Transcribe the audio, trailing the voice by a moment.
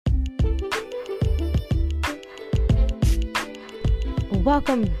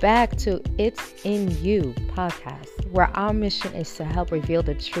Welcome back to It's in You podcast, where our mission is to help reveal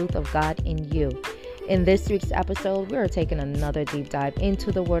the truth of God in you. In this week's episode, we are taking another deep dive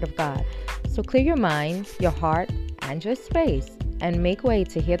into the Word of God. So clear your mind, your heart, and your space, and make way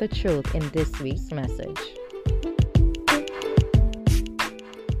to hear the truth in this week's message.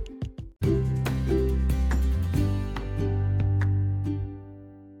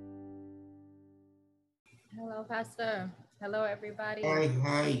 Hello, Pastor. Hello, everybody.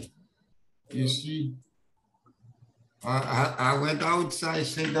 Hi. You see, I went outside,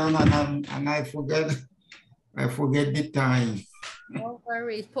 sit down, and I forget the time. No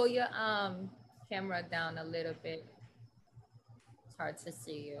worries. Pull your camera down a little bit. It's hard to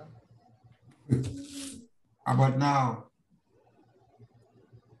see you. How about now?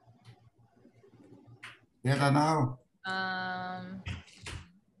 Better now?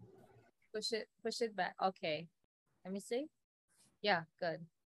 Push it back. Okay. Let me see. Yeah, good.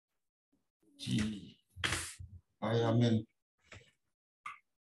 Gee, I am in.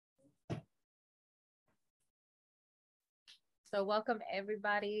 So welcome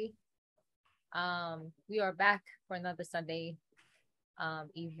everybody. We are back for another Sunday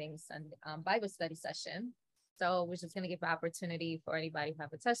evening Bible study session. So we're just gonna give an opportunity for anybody who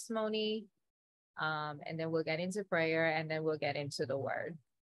have a testimony. And then we'll get into prayer and then we'll get into the word.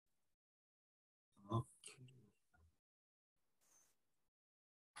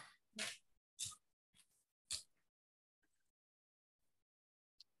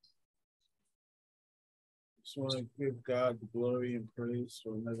 Just want to give God the glory and praise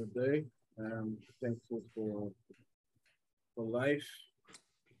for another day. I'm thankful for life,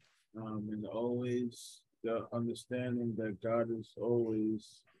 and always the understanding that God is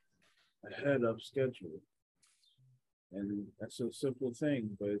always ahead of schedule. And that's a simple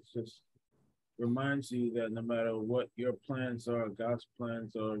thing, but it just reminds you that no matter what your plans are, God's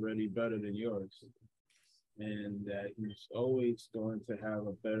plans are already better than yours. And that he's always going to have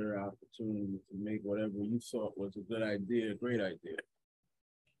a better opportunity to make whatever you thought was a good idea, a great idea,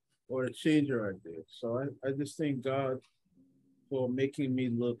 or to change your idea. So I just thank God for making me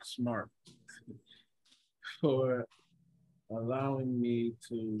look smart, for allowing me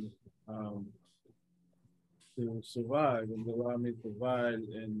to survive and allow me to provide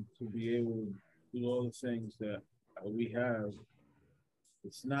and to be able to do all the things that we have.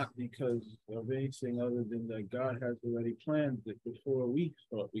 It's not because of anything other than that God has already planned it before we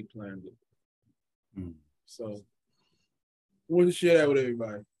thought we planned it. So I want to share that with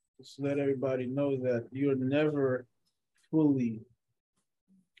everybody. Just let everybody know that you're never fully,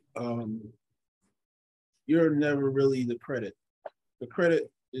 you're never really the credit. The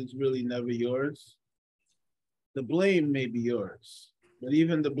credit is really never yours. The blame may be yours, but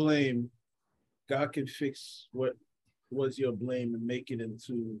even the blame, God can fix what was your blame and make it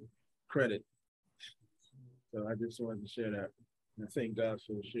into credit. So I just wanted to share that. And I thank God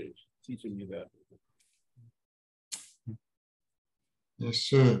for teaching me that. Yes,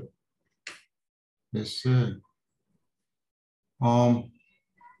 sir. Yes, sir. I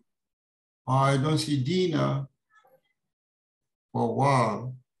don't see Dina for a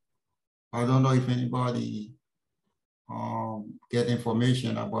while. I don't know if anybody get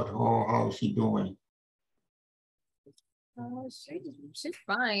information about her, how she doing. She's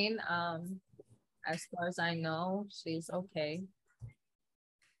fine. As far as I know, she's okay.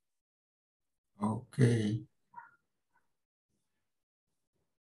 Okay.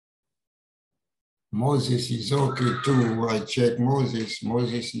 Moses is okay too. I checked Moses.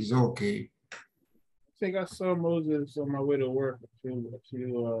 Moses is okay. I think I saw Moses on my way to work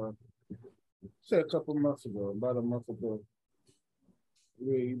a couple months ago, about a month ago.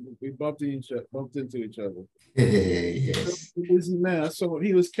 We bumped into each other. Yes. Busy man. I saw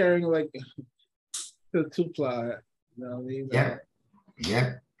he was carrying like a 2-ply. You know what I mean?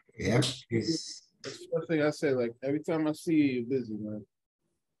 Yep. That's the first thing I said. Like every time I see you, you're busy, man.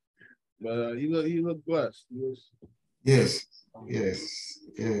 But he looked blessed. Yes.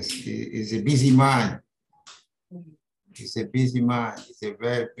 He's a busy man. He's a busy man. He's a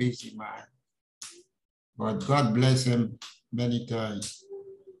very busy man. But God bless him many times.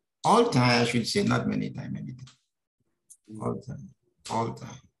 All time, I should say, not many times, many times. All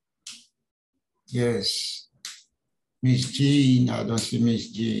time. Yes. Miss Jean, I don't see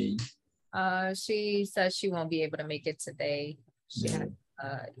Miss Jean. She says she won't be able to make it today. She had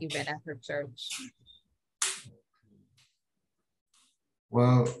an event at her church.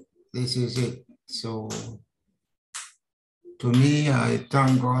 Well, this is it. So, to me, I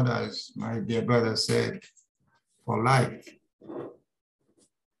thank God, as my dear brother said, for life.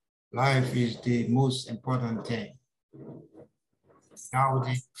 Life is the most important thing. Without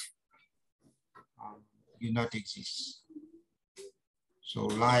it, you not exist. So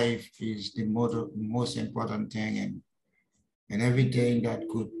life is the most important thing, and everything that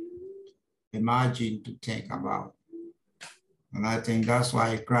could imagine to think about. And I think that's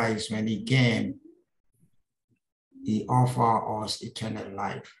why Christ, when he came, he offered us eternal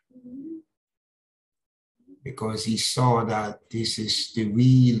life, because he saw that this is the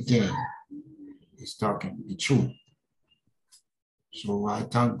real thing. He's talking the truth. So I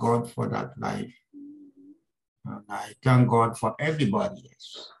thank God for that life. And I thank God for everybody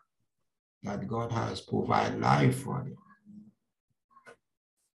else, that God has provided life for them.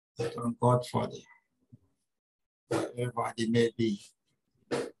 I thank God for them. Whatever they may be,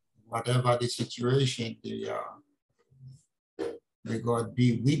 whatever the situation they are, may God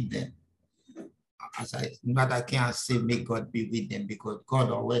be with them. I can't say may God be with them, because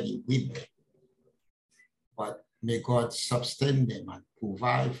God already with them. But may God sustain them and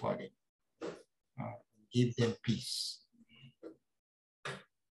provide for them, give them peace.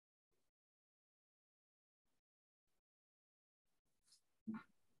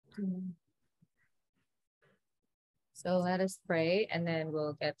 So let us pray, and then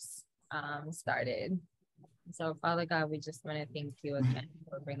we'll get started. So Father God, we just want to thank you again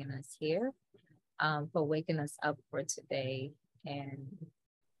for bringing us here, for waking us up for today. And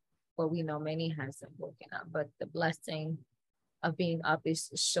for we know many hasn't woken up, but the blessing of being up is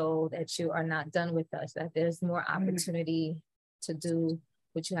to show that you are not done with us, that there's more opportunity to do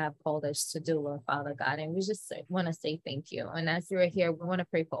what you have called us to do, Lord Father God. And we just want to say thank you. And as you're here, we want to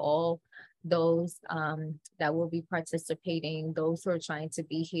pray for all those that will be participating, those who are trying to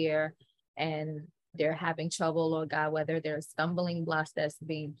be here and they're having trouble, Lord God, whether there's stumbling blocks that's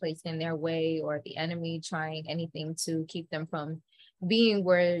being placed in their way, or the enemy trying anything to keep them from being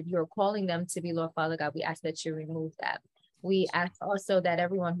where you're calling them to be, Lord Father God. We ask that you remove that. We ask also that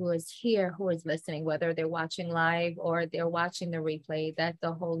everyone who is here, who is listening, whether they're watching live or they're watching the replay, that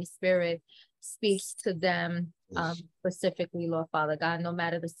the Holy Spirit speaks to them specifically, Lord Father God, no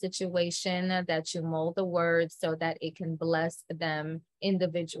matter the situation, that you mold the words so that it can bless them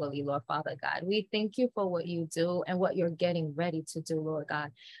individually, Lord Father God. We thank you for what you do and what you're getting ready to do, Lord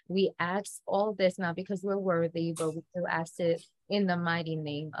God. We ask all this not because we're worthy, but we do ask it in the mighty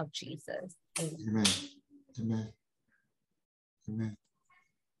name of Jesus. Amen. Amen. Amen.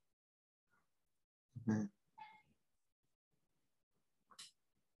 Amen.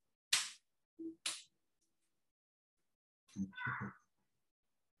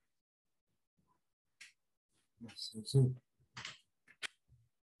 Yes, that's it.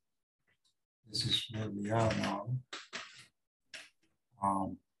 This is where we are now.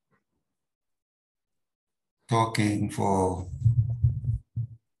 Talking for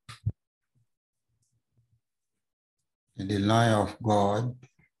the line of God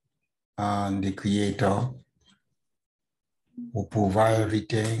and the Creator, who provide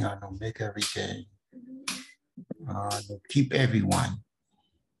everything and who make everything, and who keep everyone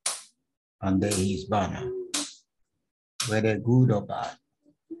under his banner, whether good or bad,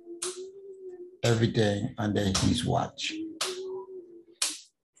 everything under his watch.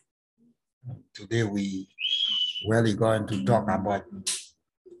 Today we really going to talk about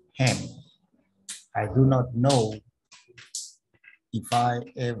him. I do not know if I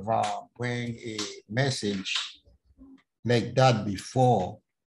ever bring a message like that before.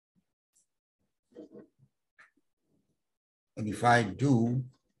 And if I do,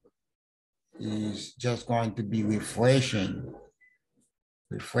 it's just going to be refreshing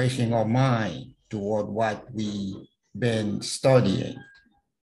our mind toward what we've been studying.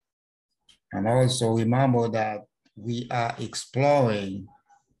 And also remember that we are exploring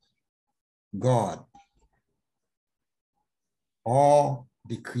God, or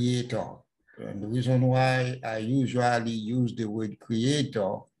the Creator. And the reason why I usually use the word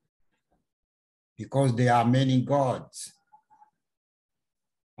Creator, because there are many gods,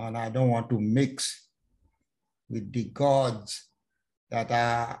 and I don't want to mix with the gods that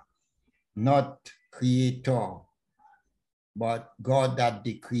are not Creator, but God that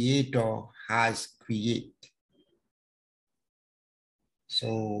the Creator has created.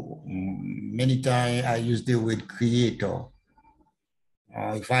 So many times I use the word Creator.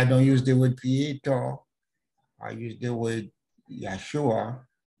 If I don't use the word Creator, I use the word Yeshua,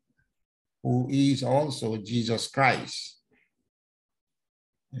 who is also Jesus Christ.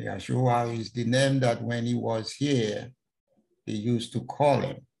 Yeshua is the name that when he was here, they used to call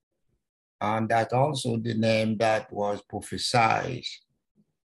him. And that's also the name that was prophesied,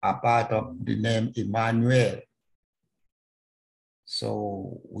 a part of the name Emmanuel.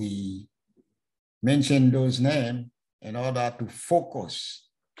 So we mention those names in order to focus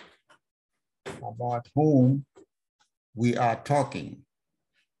about whom we are talking,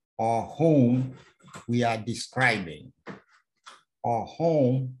 or whom we are describing, or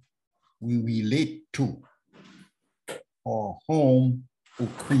whom we relate to, or whom who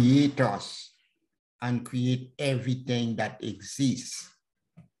create us and create everything that exists,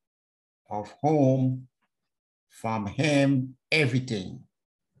 of whom, from him, everything,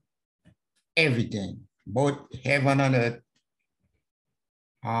 both heaven and earth,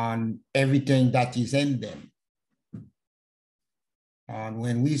 and everything that is in them. And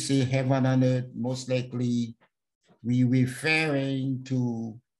when we say heaven and earth, most likely we're referring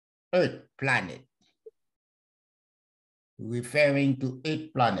to Earth planet. Referring to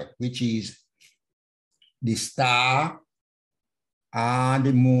Earth planet, which is the star and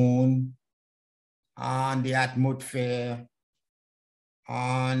the moon and the atmosphere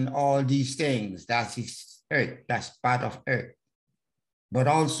and all these things. That is Earth, that's part of Earth. But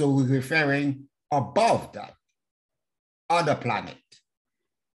also we're referring above that, other planet,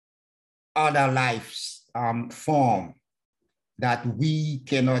 other lives form that we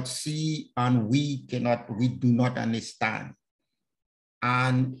cannot see and we do not understand,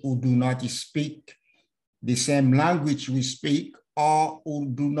 and who do not speak the same language we speak, or who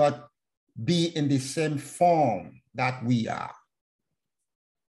do not be in the same form that we are.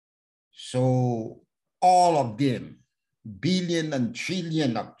 So all of them, billion and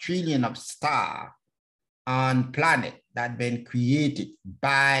trillion of stars and planets that have been created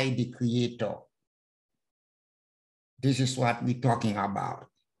by the Creator. This is what we're talking about.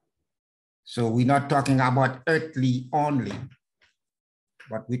 So we're not talking about earthly only,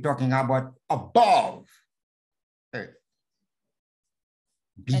 but we're talking about above earth,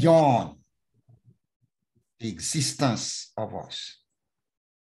 beyond the existence of us.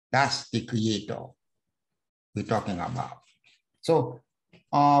 That's the Creator we're talking about. So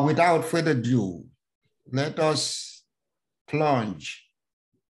without further ado, let us plunge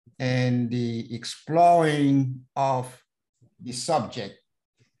in the exploring of the subject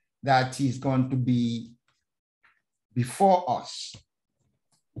that is going to be before us,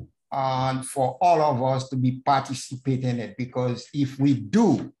 and for all of us to be participating in it, because if we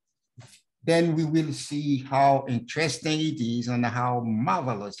do, then we will see how interesting it is and how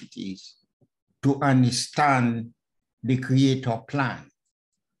marvelous it is to understand the Creator plan.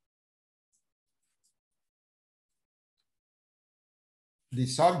 The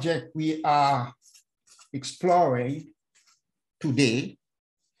subject we are exploring today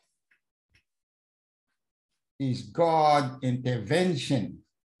is God's intervention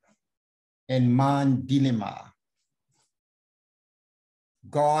in man's dilemma.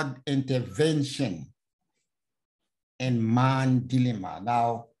 God's intervention in man's dilemma.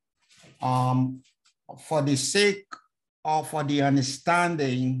 Now, for the sake or for the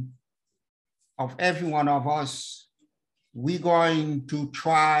understanding of every one of us, we're going to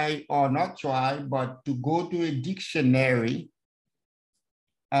try, or not try, but to go to a dictionary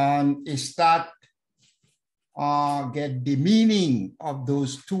and start get the meaning of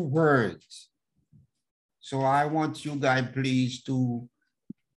those two words. So I want you guys, please, to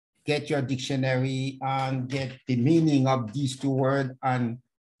get your dictionary and get the meaning of these two words and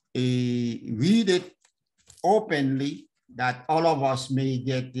read it openly, that all of us may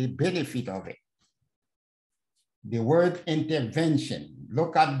get the benefit of it. The word intervention.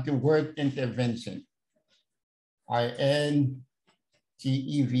 Look at the word intervention. I-N-T-E-V-N-T-I-O-N.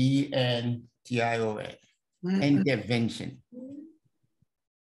 Intervention.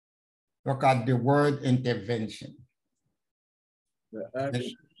 Look at the word intervention. The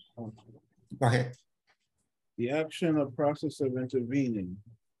action. Go ahead. The action or process of intervening.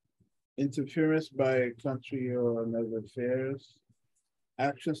 Interference by a country or another affairs.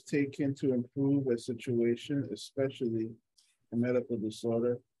 Actions taken to improve a situation, especially a medical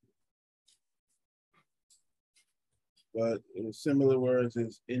disorder. But in similar words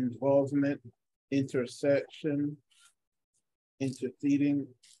is involvement, intersection, interceding,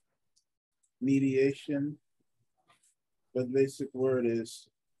 mediation. But the basic word is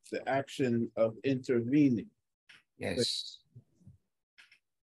the action of intervening. Yes.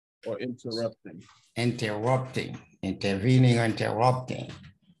 Or interrupting. Interrupting, intervening, interrupting.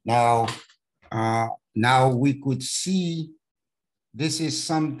 Now, now we could see this is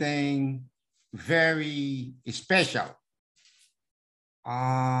something very special,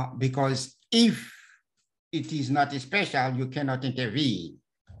 because if it is not special, you cannot intervene.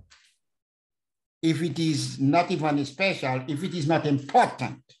 If it is not even special, if it is not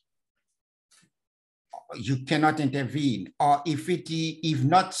important, you cannot intervene. Or if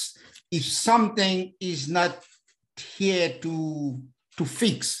something is not here to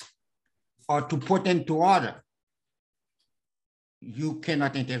fix or to put into order, you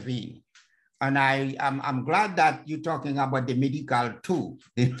cannot intervene. And I'm glad that you're talking about the medical too.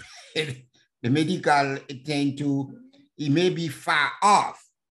 The medical thing too, it may be far off,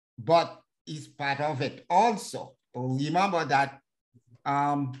 but it's part of it also. Remember that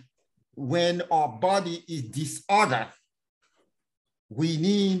when our body is disordered, we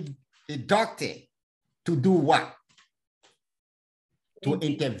need a doctor to do what? To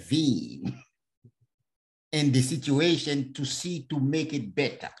intervene in the situation to see to make it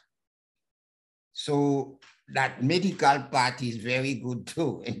better. So that medical part is very good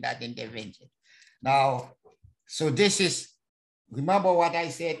too in that intervention. Now, so this is, remember what I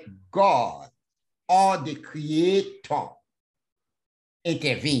said, God or the Creator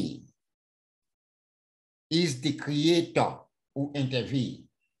intervene. Is the Creator who intervene.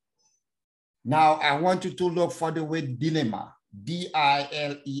 Now I want you to look for the word dilemma,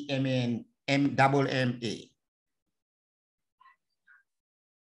 D-I-L-E-M-M-A.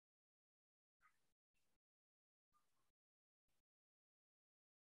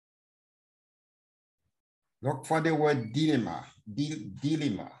 Look for the word dilemma,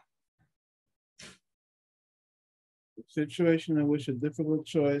 dilemma. A situation in which a difficult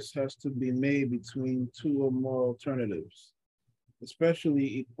choice has to be made between two or more alternatives,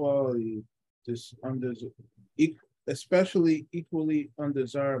 especially especially equally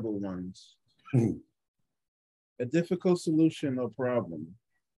undesirable ones. A difficult solution or problem.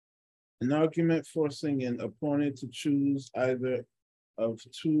 An argument forcing an opponent to choose either of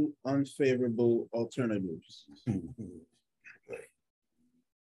two unfavorable alternatives.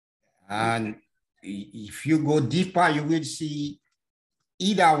 And if you go deeper, you will see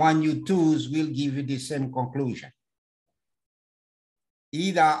either one you choose will give you the same conclusion.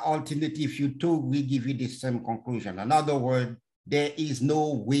 Either alternative you took will give you the same conclusion. In other words, there is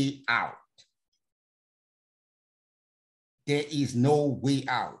no way out. There is no way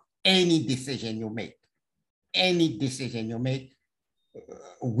out. Any decision you make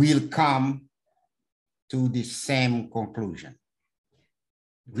will come to the same conclusion.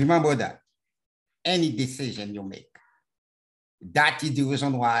 Remember that. Any decision you make. That is the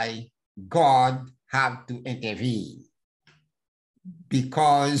reason why God had to intervene.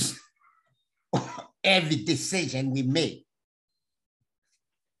 Because every decision we make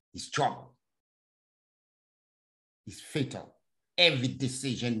is trouble. It's fatal. Every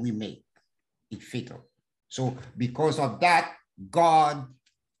decision we make is fatal. So because of that, God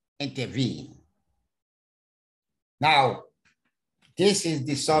intervened. Now, this is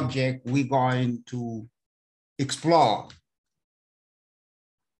the subject we're going to explore.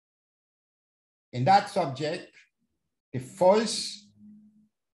 In that subject, the first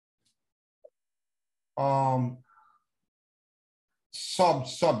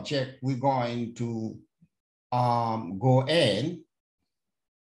subject we're going to go in,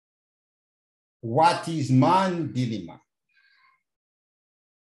 what is man's dilemma?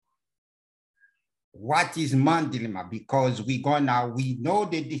 What is man's dilemma? Because we know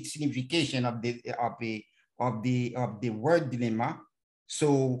the signification of the word dilemma.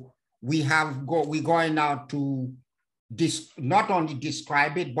 So we're going now to not only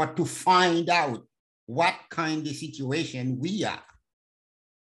describe it, but to find out what kind of situation we are,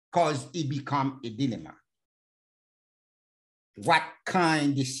 because it becomes a dilemma. What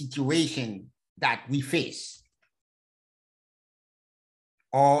kind of situation that we face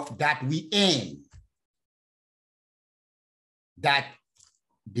or that we in, that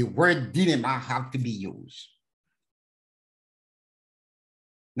the word dilemma have to be used.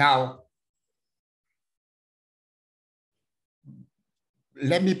 Now,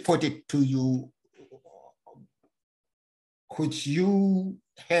 let me put it to you. Could you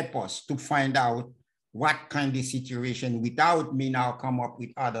help us to find out what kind of situation without me now come up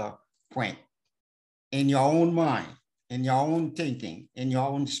with other point? In your own mind, in your own thinking, in your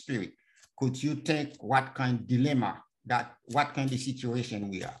own spirit, could you think what kind of dilemma, what kind of situation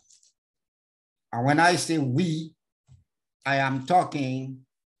we are? And when I say we, I am talking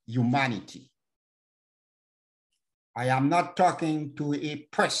humanity. I am not talking to a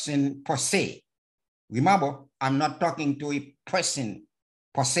person per se. Remember, I'm not talking to a person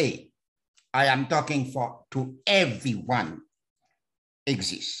per se. I am talking to everyone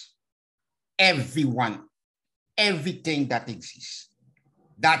exists. Everyone, everything that exists,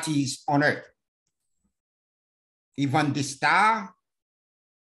 that is on earth. Even the star,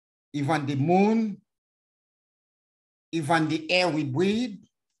 even the moon, even the air we breathe,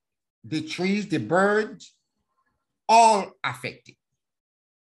 the trees, the birds, all affected.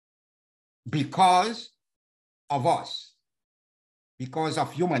 Because of us because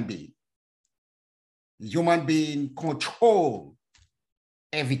of human being. Human being control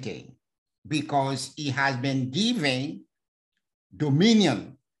everything because he has been given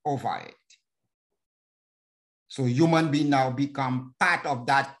dominion over it. So human being now become part of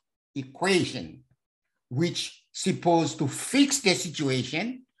that equation, which supposed to fix the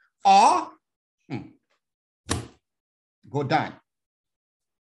situation or go down.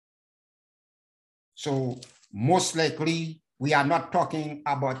 So most likely we are not talking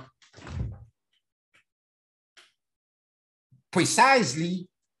about precisely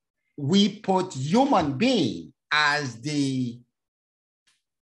we put human being as the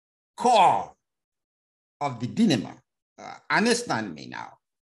core of the dilemma. Understand me now.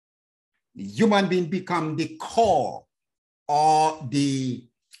 The human being become the core or the,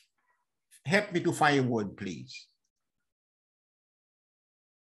 help me to find a word, please.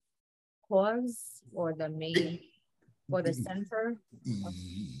 Cause or the main or the center?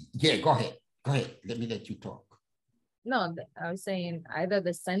 Yeah, go ahead. Go ahead. Let me let you talk. No, I was saying either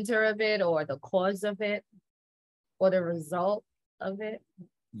the center of it or the cause of it or the result of it.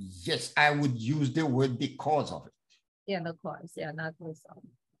 Yes, I would use the word the cause of it. Yeah, the cause. Yeah, not the result.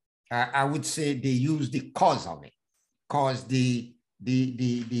 I would say they use the cause of it, because the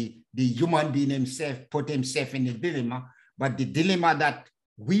human being himself put himself in a dilemma, but the dilemma that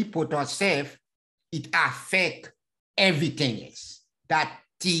we put ourselves, it affects everything else. That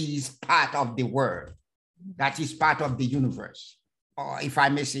is part of the world. That is part of the universe. Or if I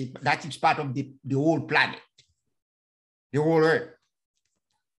may say, that is part of the whole planet, the whole earth.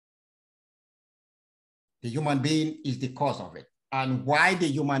 The human being is the cause of it. And why the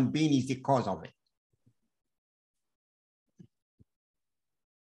human being is the cause of it?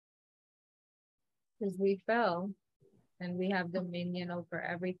 Because we fell and we have dominion over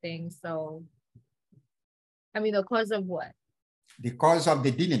everything. So, I mean, the cause of what? The cause of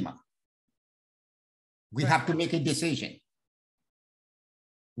the dilemma. We Right. have to make a decision.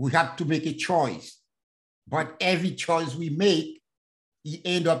 We have to make a choice. But every choice we make, we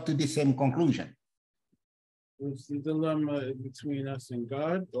end up to the same conclusion. Is the dilemma between us and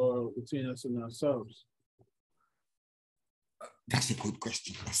God or between us and ourselves? That's a good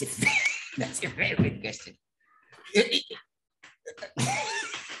question. That's a very good question.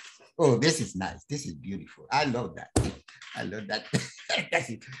 Oh, this is nice. This is beautiful. I love that. I love that. That's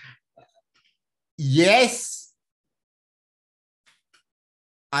it. Yes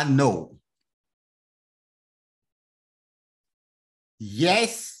and no.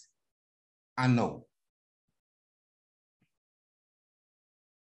 Yes and no.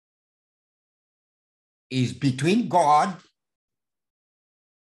 Is between God,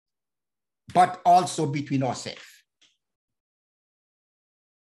 but also between ourselves.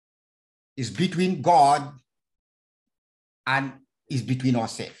 Is between God and is between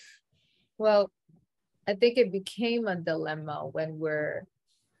ourselves. Well, I think it became a dilemma when we're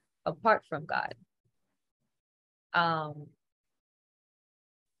apart from God.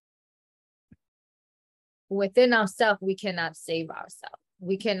 Within ourselves, we cannot save ourselves.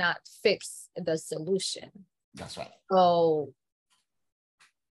 We cannot fix the solution. That's right. So,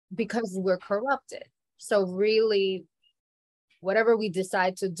 because we're corrupted. So really, whatever we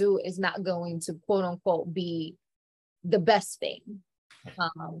decide to do is not going to quote unquote be the best thing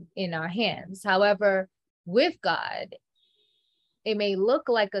in our hands. However, with God, it may look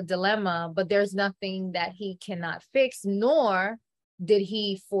like a dilemma, but there's nothing that he cannot fix, nor did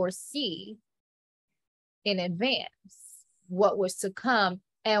he foresee in advance what was to come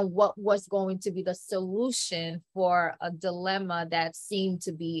and what was going to be the solution for a dilemma that seemed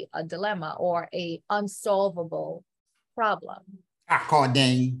to be a dilemma or a unsolvable problem.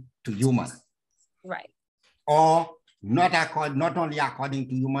 According to human. Right. Or not only according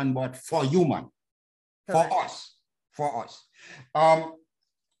to human, but for human. Correct. For us.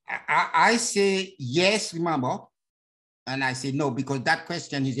 I say yes, remember, and I say no, because that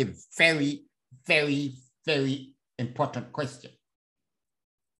question is a very, very, very important question.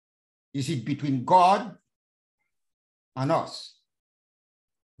 Is it between God and us?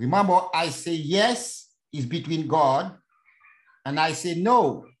 Remember, I say yes is between God, and I say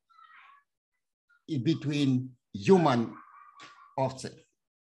no is between human ourselves.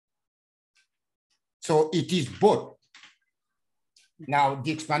 So it is both. Now,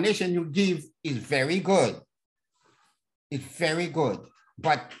 the explanation you give is very good. It's very good.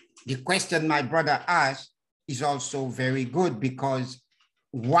 But the question my brother asked is also very good, because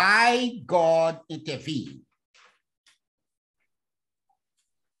why God intervened?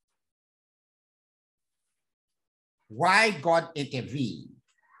 Why God intervened?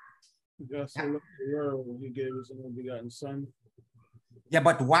 God so loved the world, he gave his only begotten son. Yeah,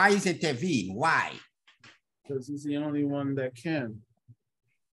 but why is intervene? Why? Because he's the only one that can.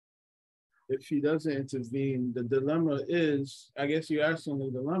 If he doesn't intervene, the dilemma is, I guess you're asking the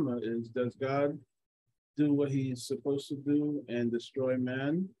dilemma is, does God do what he's supposed to do and destroy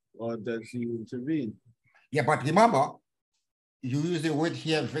man, or does he intervene? Yeah, but remember, you use a word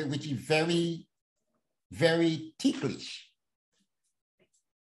here which is very, very ticklish.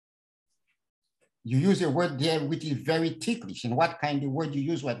 You use a word there which is very ticklish. And what kind of word you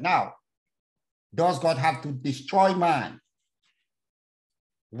use right now? Does God have to destroy man?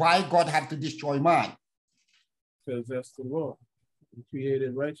 Why God have to destroy man? Because that's the law. He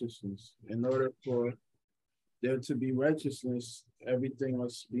created righteousness. In order for there to be righteousness, everything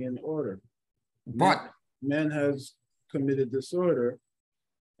must be in order. But man has committed disorder,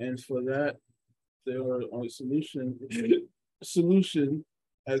 and for that, there are a solution,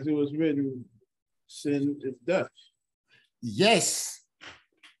 as it was written, sin is death. yes,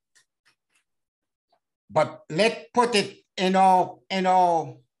 but let's put it in our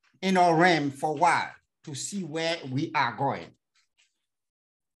realm for a while to see where we are going.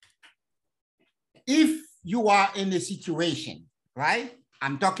 If you are in a situation, right?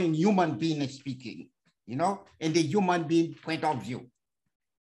 I'm talking human being speaking, you know, in the human being point of view.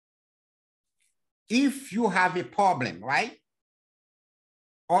 If you have a problem, right?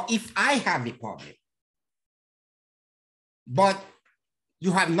 Or if I have a problem, but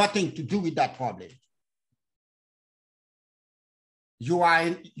you have nothing to do with that problem. You are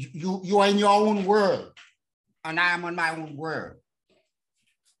in your own world, and I am in my own world.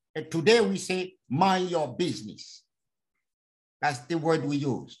 And today we say, mind your business. That's the word we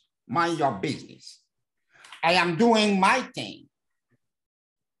use, mind your business. I am doing my thing.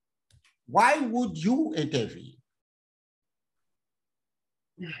 Why would you intervene?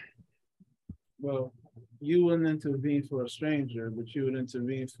 Well, you wouldn't intervene for a stranger, but you would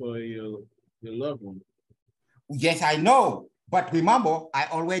intervene for your loved one. Yes, I know. But remember, I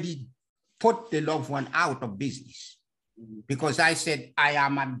already put the loved one out of business because I said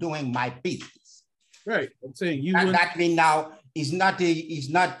I'm doing my business. Right. I'm saying you. That means now is not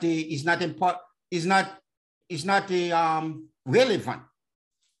relevant.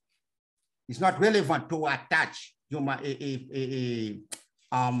 It's not relevant to attach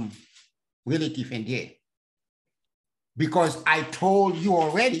relative in there, because I told you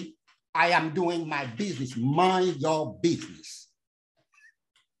already. I am doing my business. Mind your business.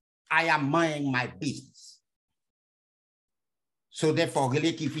 I am minding my business. So therefore,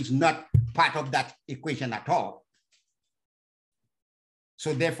 relative is not part of that equation at all.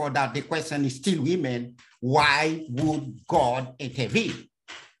 So therefore, that the question is still remain, why would God intervene?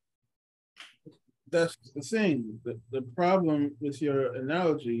 That's the thing. The problem with your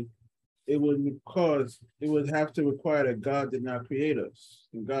analogy, it would have to require that God did not create us,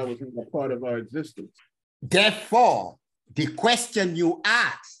 and God was not a part of our existence. Therefore, the question you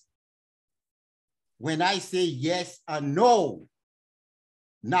ask, when I say yes or no,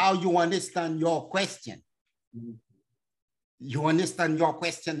 now you understand your question. You understand your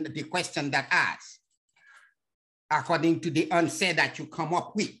question, the question that asks, according to the answer that you come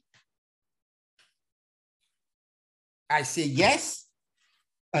up with. I say yes,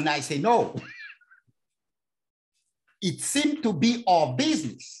 and I say no. It seems to be our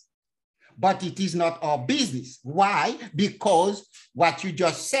business, but it is not our business. Why? Because what you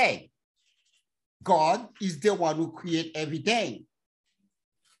just said, God is the one who created everything.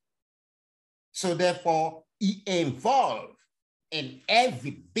 So therefore, he involved in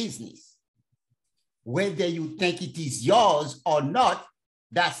every business. Whether you think it is yours or not,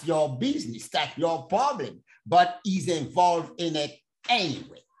 that's your business, that's your problem, but he's involved in it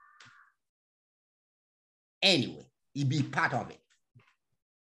anyway. Anyway, he be part of it.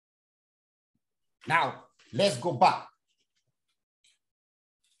 Now, let's go back.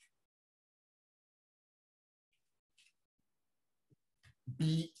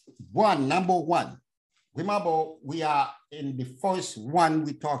 Number one. Remember, we are in the first one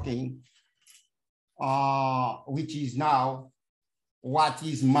we're talking, which is now, what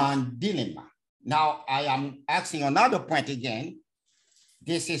is man's dilemma? Now, I am asking another point again.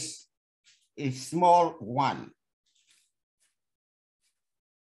 This is a small one.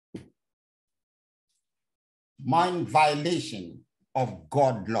 Man violation of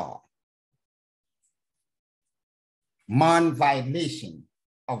God law. Man violation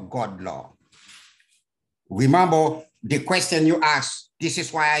of God law. Remember the question you asked. This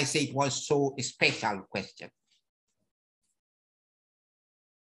is why I say it was so a special question.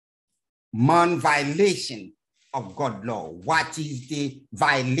 Man violation of God's law? What is the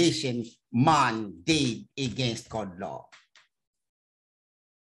violation man did against God's law?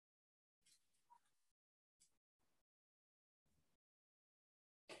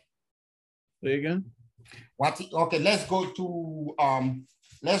 Say again? Okay, let's go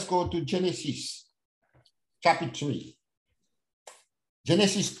to Genesis chapter 3.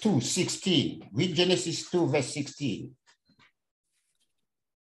 Genesis 2:16. Read Genesis 2, verse 16.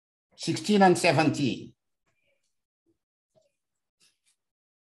 16 and 17.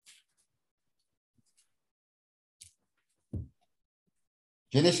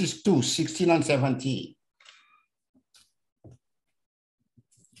 Genesis 2:16 and 17.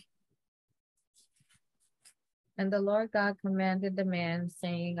 And the Lord God commanded the man,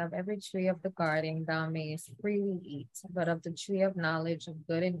 saying, of every tree of the garden thou mayest freely eat, but of the tree of knowledge of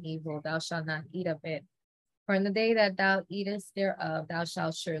good and evil thou shalt not eat of it. For in the day that thou eatest thereof, thou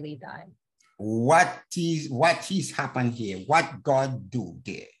shalt surely die. What is happened here? What God do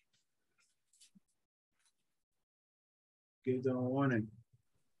there? Give them a warning.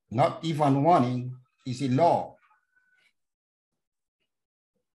 Not even warning, is a law.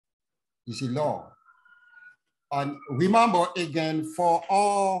 It's a law. And remember again, for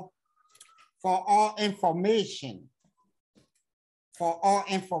all information,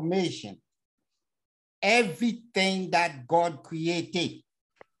 everything that God created,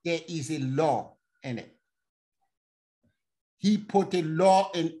 there is a law in it. He put a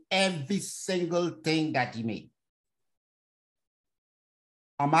law in every single thing that he made.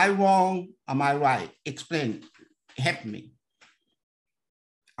 Am I wrong? Am I right? Explain, help me.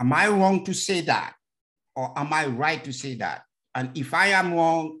 Am I wrong to say that? Or am I right to say that? And if I am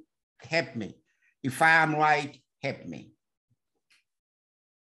wrong, help me. If I am right, help me.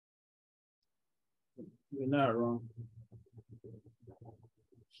 You're not wrong.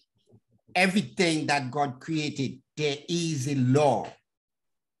 Everything that God created, there is a law.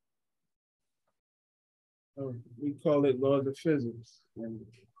 Oh, we call it laws of physics.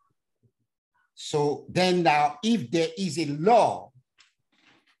 So then now, if there is a law,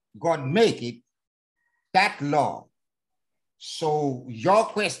 God make it, that law. So your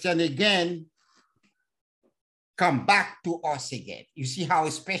question again, come back to us again. You see how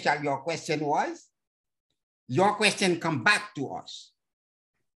special your question was? Your question come back to us.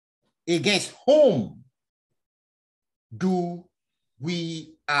 Against whom do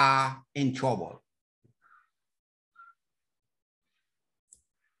we are in trouble?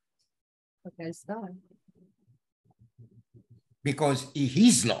 Okay, so. Because it's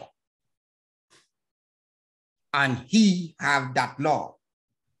his law. And he have that law.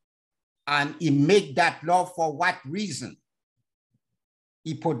 And he made that law for what reason?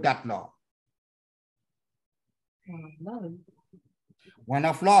 He put that law. Love. One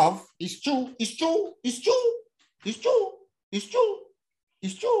of love is true, it's true, it's true, it's true, it's true,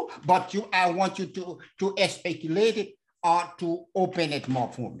 it's true. But I want you to speculate it or to open it more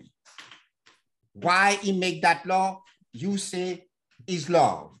for me. Why he make that law? You say is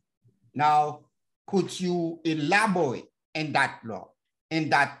love. Now, could you elaborate in that law, in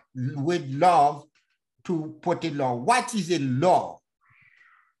that with love to put a law? What is a law?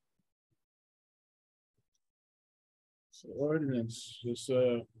 It's an ordinance. It's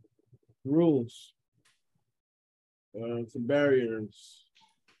rules. It's barriers.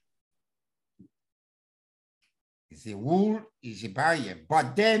 It's a rule, it's a barrier.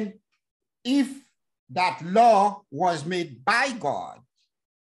 But then if that law was made by God,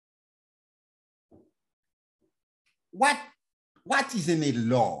 what is in a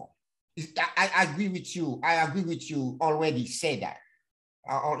law? I agree with you. I agree with you. Already said that.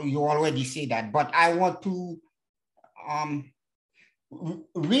 You already say that. But I want to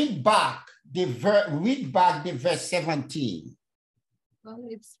read back the verse 17. Well,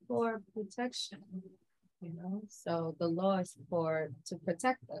 it's for protection, So the law is to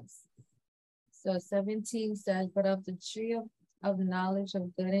protect us. So 17 says, but of the tree of knowledge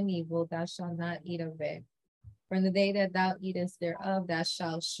of good and evil, thou shalt not eat of it. For in the day that thou eatest thereof, thou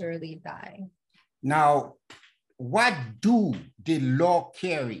shalt surely die. Now, what do the law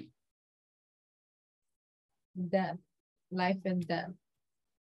carry? Death, life and death.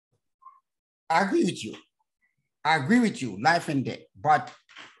 I agree with you. I agree with you, life and death. But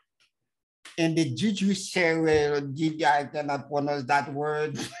in the judiciary, I cannot pronounce that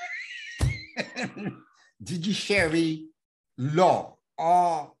word, judiciary law,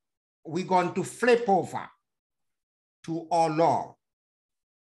 or we're going to flip over to our law,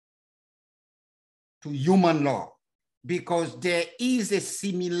 to human law, because there is a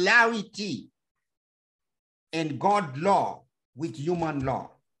similarity in God's law with human law.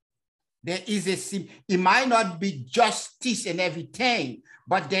 There is it might not be justice in everything,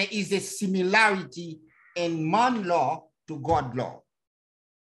 but there is a similarity in man law to God law.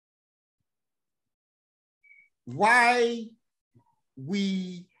 Why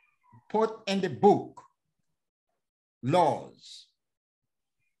we put in the book laws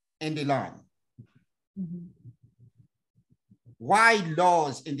in the land? Mm-hmm. Why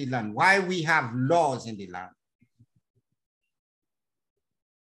laws in the land? Why we have laws in the land?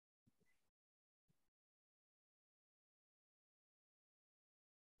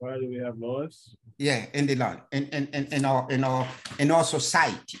 Why do we have laws? Yeah, in the land, in our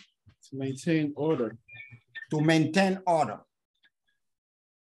society. To maintain order. To maintain order.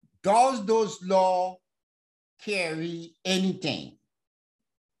 Does those laws carry anything?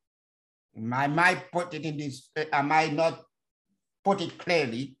 I might put it in this, I might not put it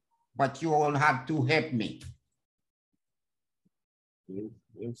clearly, but you all have to help me.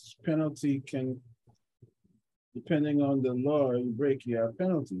 Its penalty can, depending on the law you break, you have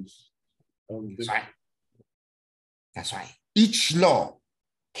penalties. That's right. That's right. Each law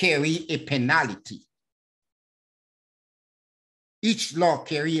carry a penalty. Each law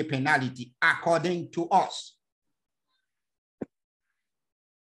carry a penalty according to us.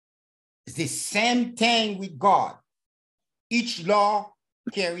 It's the same thing with God. Each law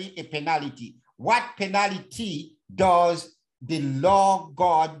carry a penalty. What penalty does the law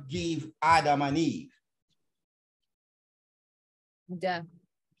God give Adam and Eve? Death.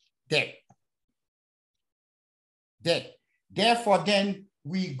 Death. Death. Therefore, then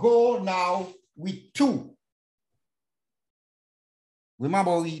we go now with two.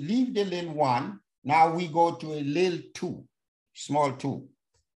 Remember, we leave the little one. Now we go to a little two, small two.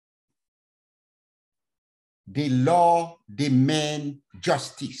 The law demands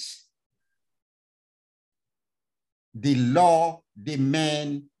justice. The law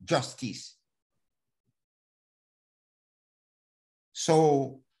demands justice.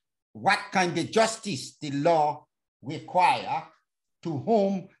 So what kind of justice the law require? To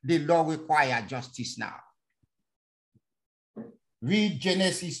whom the law require justice now? Read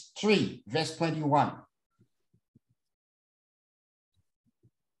Genesis 3, verse 21.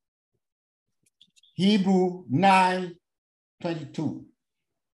 Hebrew 9, 22.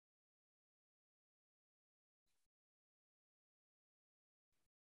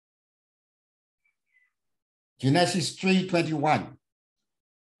 Genesis 3, 21.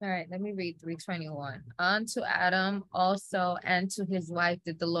 All right, let me read 3:21. Unto Adam also and to his wife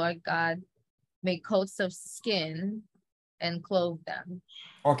did the Lord God make coats of skin and clothe them.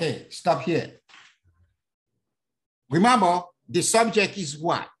 Okay, stop here. Remember, the subject is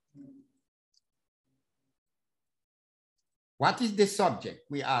what? What is the subject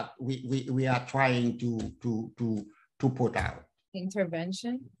we are trying to put out?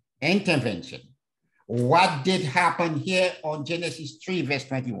 Intervention. Intervention. What did happen here on Genesis 3, verse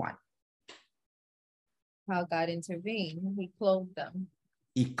 21? How God intervened. He clothed them.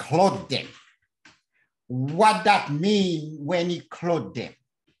 He clothed them. What that mean when he clothed them?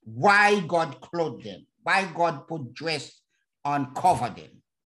 Why God clothed them? Why God put dress on, cover them?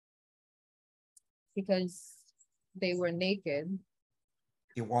 Because they were naked.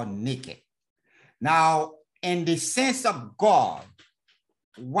 They were naked. Now, in the sense of God,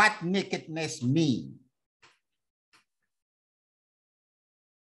 what nakedness mean?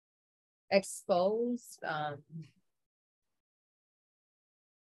 Exposed.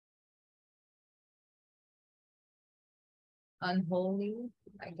 Unholy,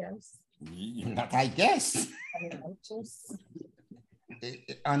 I guess. Not I guess. Unrighteous.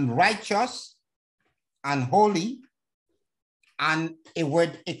 Unrighteous, unholy, and a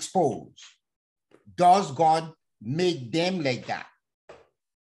word exposed. Does God make them like that?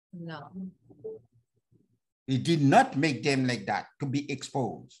 No. He did not make them like that to be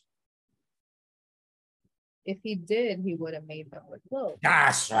exposed. If he did, he would have made them with clothes.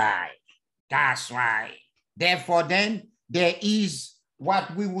 That's right. That's right. Therefore, then there is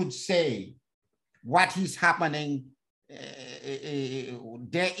what we would say, what is happening.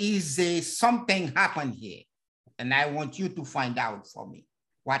 There is something happened here, and I want you to find out for me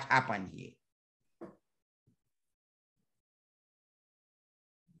what happened here.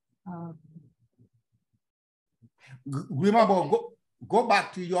 Remember, go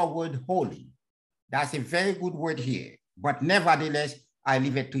back to your word holy. That's a very good word here, but nevertheless, I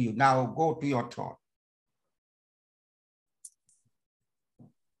leave it to you. Now go to your thought.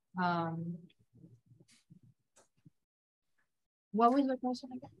 What was the question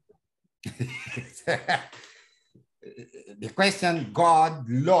again? The question, God,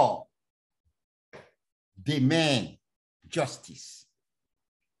 law, demand justice.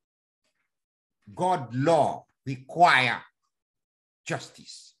 God's law require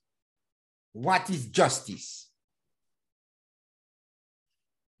justice. What is justice?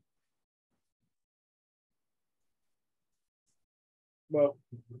 Well,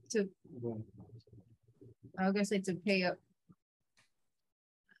 I was gonna say to pay up.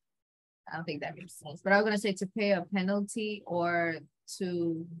 I don't think that makes sense, but I was gonna say to pay a penalty or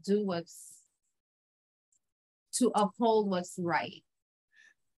to do to uphold what's right.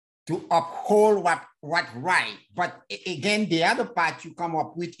 To uphold what right. But again, the other part you come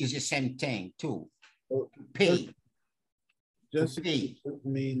up with is the same thing too. Pay. Just pay. I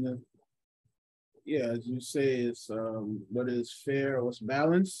mean, yeah, as you say, it's what is fair, what's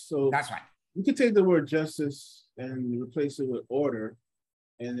balanced. So That's right. you can take the word justice and replace it with order,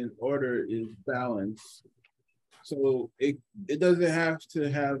 and then order is balance. So it doesn't have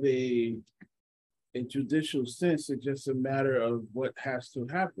to have a judicial sense. It's just a matter of what has to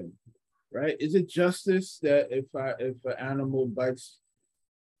happen, right? Is it justice that if an animal bites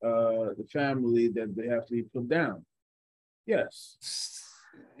the family that they have to be put down? Yes.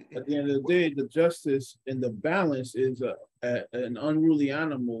 At the end of the day, the justice and the balance is an unruly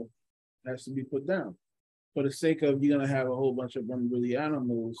animal has to be put down. For the sake of you're gonna have a whole bunch of unruly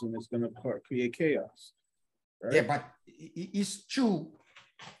animals and it's gonna create chaos. Right? Yeah, but it's true.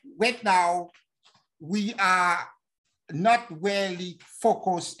 Right now, we are not really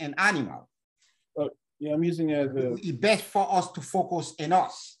focused on animal. Yeah, I'm using it as a... It's best for us to focus on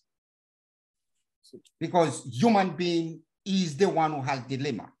us. Because human being is the one who has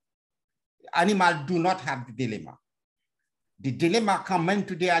dilemma. Animals do not have the dilemma. The dilemma coming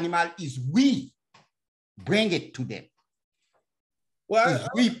to the animal is we bring it to them. Well,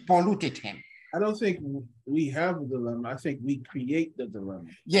 we polluted him. I don't think we have a dilemma. I think we create the dilemma.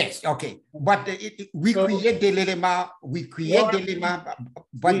 Yes, okay. But we create the dilemma. We create the dilemma.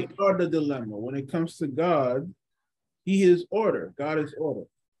 But we are the dilemma. When it comes to God, he is order. God is order,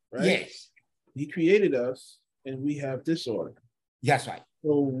 right? Yes. He created us and we have disorder. That's right.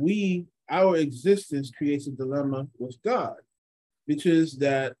 So our existence creates a dilemma with God, which is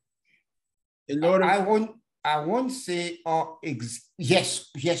that in order... I won't say, yes,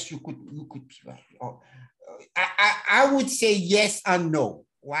 you could, I would say yes and no.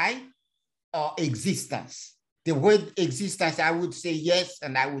 Why? Or existence. The word existence, I would say yes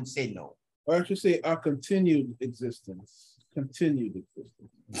and I would say no. Or I should say our continued existence.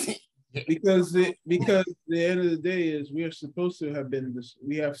 Because the end of the day is we are supposed to have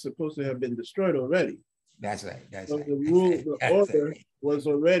been destroyed already. That's right. That's so right. The rule, the order was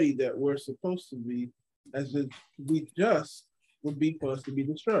already that we're supposed to be, as if we just would be for us to be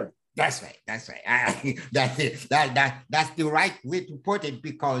destroyed. That's right. That's right. That's it. That's the right way to put it,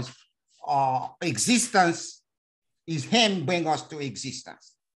 because existence is him bring us to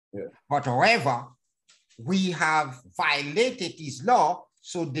existence. Yeah. But however, we have violated his law,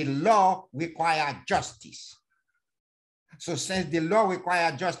 so the law requires justice. So since the law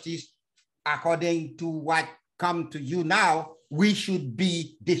requires justice, according to what come to you now, we should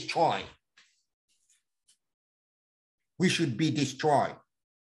be destroyed. We should be destroyed.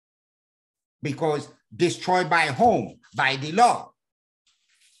 Because destroyed by whom? By the law.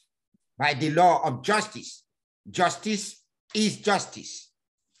 By the law of justice. Justice is justice.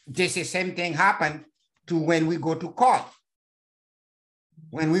 This is the same thing happened to when we go to court.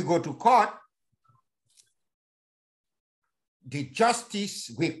 When we go to court, the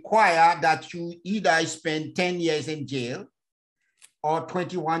justice require that you either spend 10 years in jail or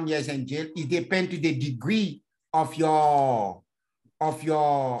 21 years in jail. It depends to the degree of your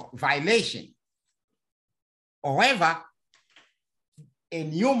violation. However,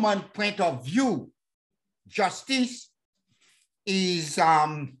 in human point of view, justice is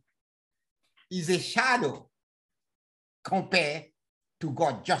a shadow compared to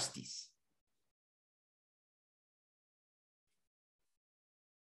God's justice.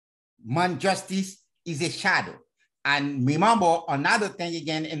 Man justice is a shadow. And remember, another thing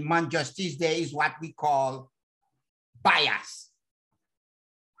again, in man justice, there is what we call bias.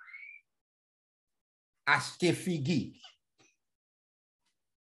 Astefigi.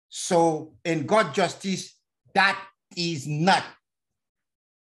 So in God's justice, that is not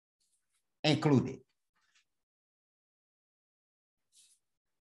included.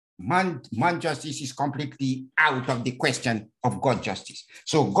 Man justice is completely out of the question of God's justice.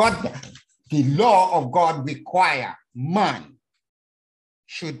 So the law of God require man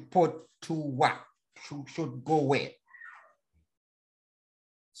should put to what? Should go where?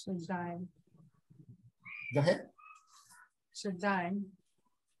 Should die. Go ahead. Should die.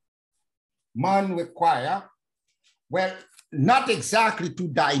 Man require Well, not exactly to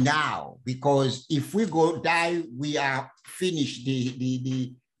die now, because if we go die, we are finished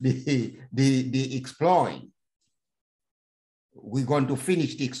the exploring. We're going to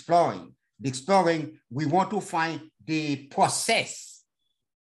finish the exploring. The exploring, we want to find the process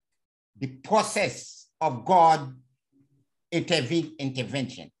of God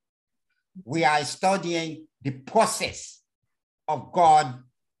intervention. We are studying the process of God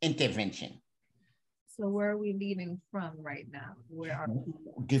intervention. So where are we leading from right now? Where are we?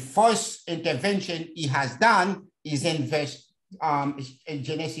 The first intervention he has done is in verse in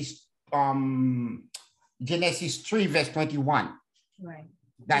Genesis 3 verse 21. Right.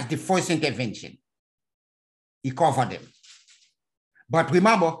 That's the first intervention. He covered them. But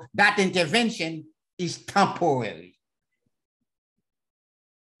remember, that intervention is temporary.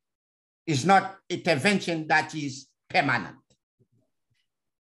 It's not intervention that is permanent.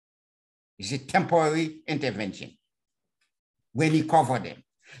 It's a temporary intervention when he covered them.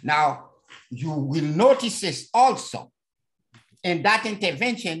 Now, you will notice this also. In that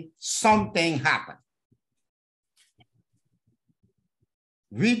intervention, something happened.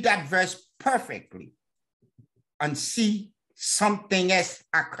 Read that verse perfectly and see something else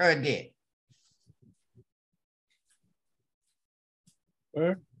occurred there.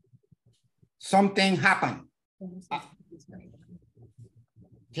 Where? Something happened.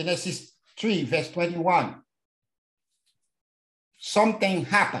 Genesis 3, verse 21. Something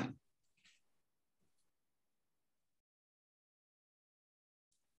happened.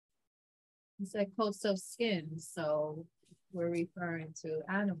 It's a coat of skin, so we're referring to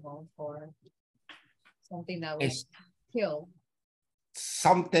animal or something that was killed.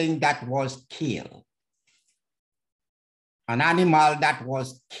 Something that was killed. An animal that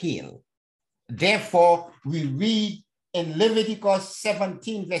was killed. Therefore, we read in Leviticus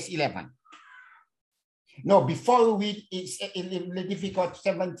 17, verse 11. No, before we read in Leviticus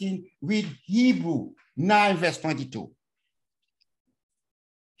 17, read Hebrew 9, verse 22.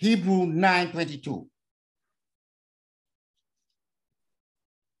 Hebrew 9, 22.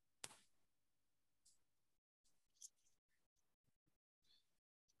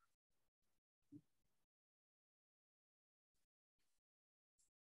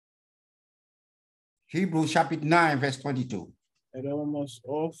 Hebrews chapter 9, verse 22. And almost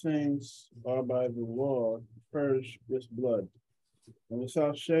all things are by the law purged with blood, and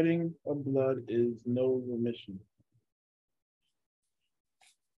without shedding of blood is no remission.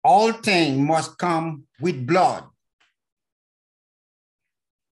 All things must come with blood.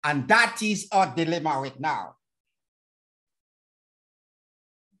 And that is our dilemma right now.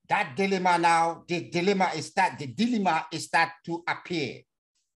 That dilemma now, the dilemma is that to appear.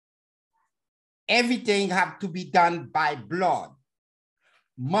 Everything have to be done by blood.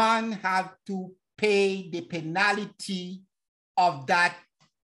 Man have to pay the penalty of that.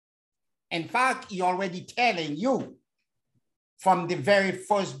 In fact, he already telling you from the very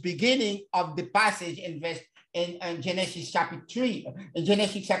first beginning of the passage in Genesis chapter 3, in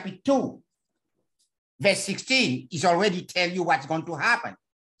Genesis chapter 2, verse 16, he's already tell you what's going to happen.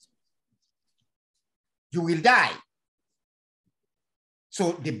 You will die.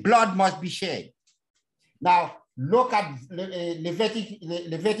 So the blood must be shed. Now, look at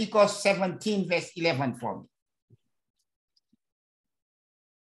Leviticus 17, verse 11 for me.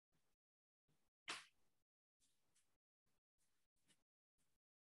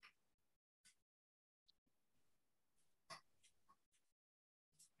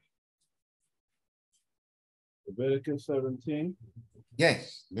 Leviticus 17.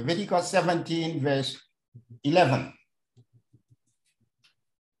 Yes, Leviticus 17, verse 11.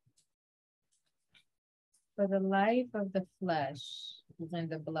 For the life of the flesh is in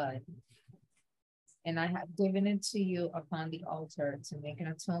the blood, and I have given it to you upon the altar to make an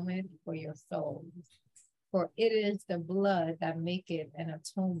atonement for your souls. For it is the blood that maketh an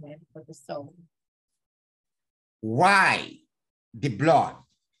atonement for the soul. Why the blood?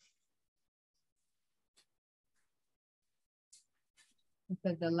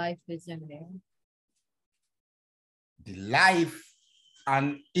 Because the life is in there. The life,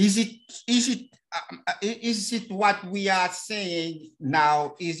 and is it what we are saying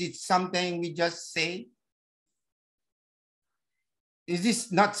now? Is it something we just say? Is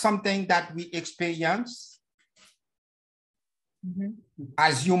this not something that we experience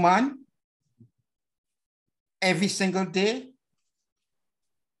as human every single day?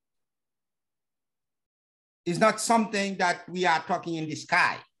 It's not something that we are talking in the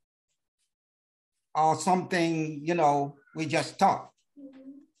sky or something, we just talk.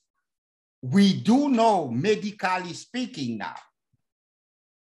 We do know, medically speaking now,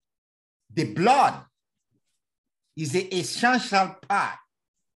 the blood is the essential part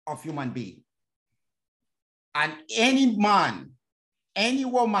of human being. And any man, any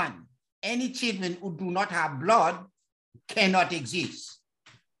woman, any children who do not have blood cannot exist.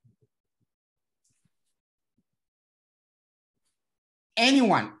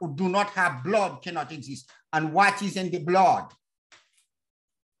 Anyone who do not have blood cannot exist. And what is in the blood?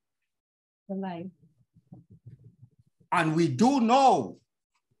 The life. And we do know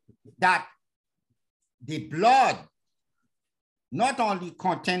that the blood not only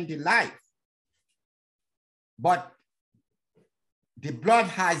contains the life, but the blood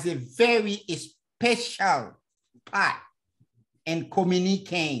has a very special part in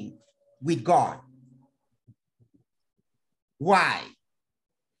communicating with God. Why?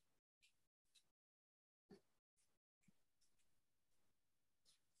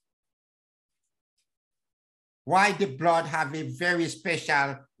 Why the blood have a very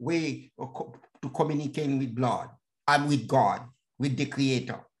special way to communicate with blood and with God, with the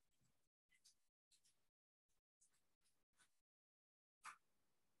Creator?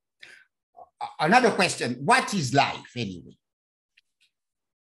 Another question, what is life anyway?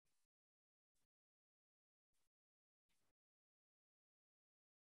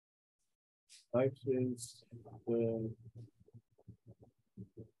 Life is the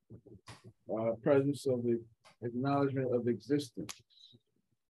presence of the acknowledgement of existence.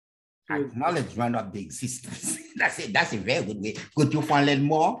 Acknowledgement of the existence. That's it. That's a very good way. Could you find it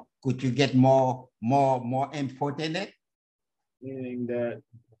more? Could you get more important in it? Meaning that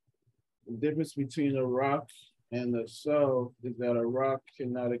the difference between a rock and the self is that a rock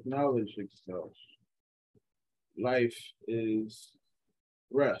cannot acknowledge itself. Life is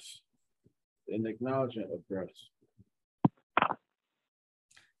breath, an acknowledgement of breath.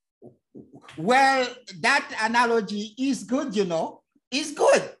 Well, that analogy is good, you know. It's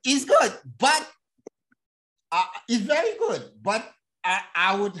good, but it's very good, but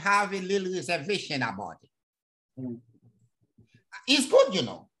I would have a little reservation about it. It's good, you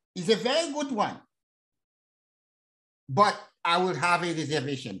know. It's a very good one, but I would have a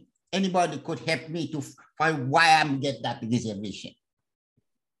reservation. Anybody could help me to find why I'm getting that reservation?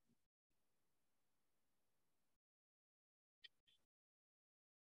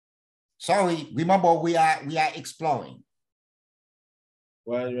 Sorry, remember we are exploring.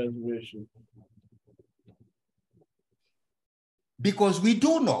 Why the reservation? Because we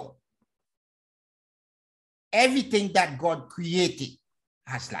do know everything that God created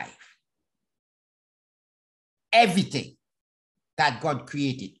has life. Everything that God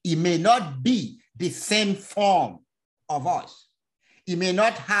created. It may not be the same form of us. It may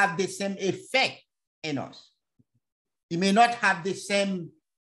not have the same effect in us. It may not have the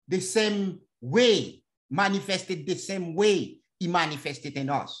same way, manifested the same way he manifested in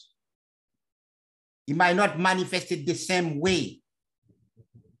us. He might not manifest it the same way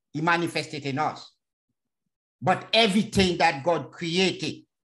he manifested in us. But everything that God created,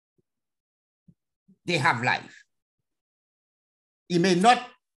 they have life. It may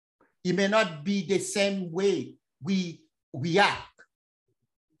not be the same way we act.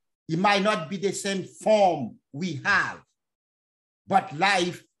 It might not be the same form we have, but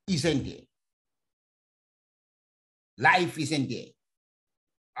life isn't there. Life isn't there.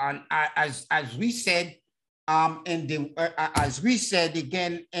 And as we said, as we said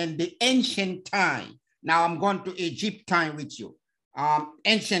again, in the ancient time, now I'm going to Egypt time with you.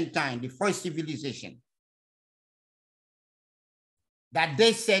 Ancient time, the first civilization, that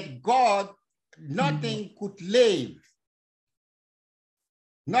they said God, nothing could live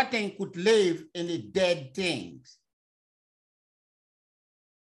in the dead things.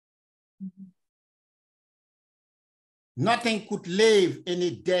 Nothing could live in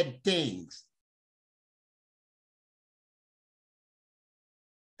the dead things.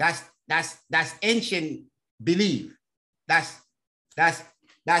 That's ancient belief. That's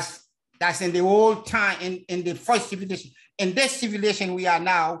in the old time, in the first civilization. In this civilization we are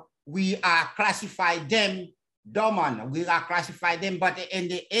now, we are classified them dominant. We are classified them, but in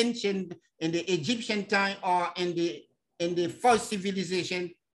the ancient, in the Egyptian time, or in the first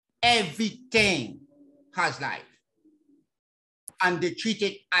civilization, everything has life. And they treat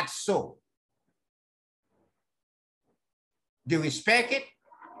it as so. They respect it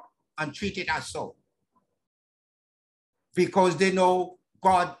and treat it as so. Because they know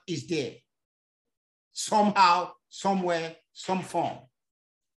God is there. Somehow, somewhere, some form.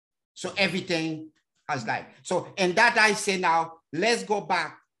 So everything has life. So, and that I say now, let's go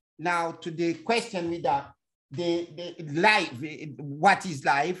back now to the question with the life. What is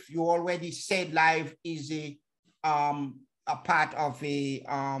life? You already said life is a part of a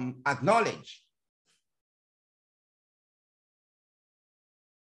acknowledge.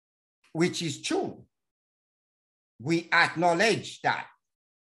 which is true. We acknowledge that.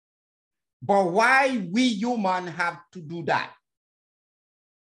 But why we human have to do that?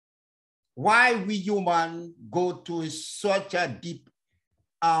 Why we human go to such a deep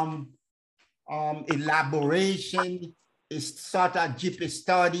elaboration, is such a deep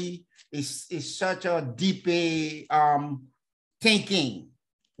study, is such a deep thinking?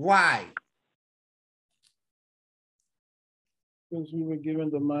 Why? Because we were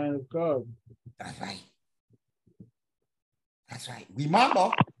given the mind of God. That's right. That's right.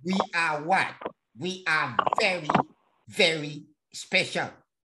 Remember, we are what? We are very, very special.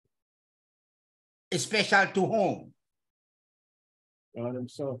 Special to whom? God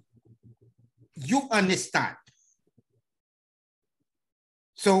himself. You understand?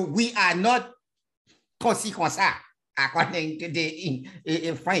 So we are not comme ça, according to the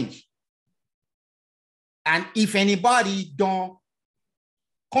in French. And if anybody don't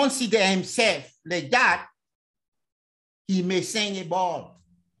consider himself like that, he may sing a ball.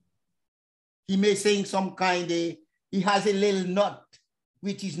 He may sing some kind of, he has a little nut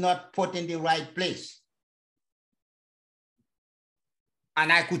which is not put in the right place.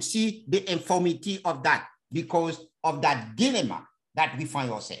 And I could see the infirmity of that because of that dilemma that we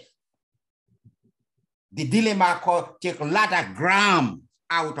find ourselves. The dilemma take a lot of gram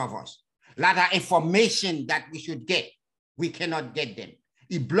out of us, a lot of information that we should get. We cannot get them.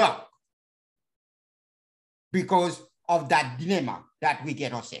 It blocked because of that dilemma that we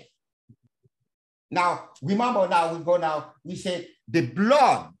get ourselves. Now, remember now, we say the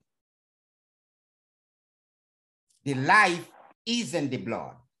blood, the life is in the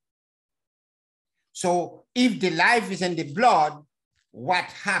blood. So if the life is in the blood, what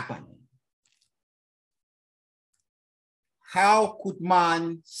happened? How could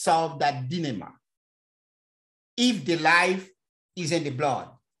man solve that dilemma? If the life is in the blood.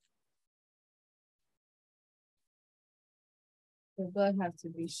 The blood has to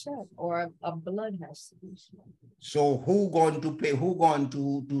be shed, or a blood has to be shed. So who going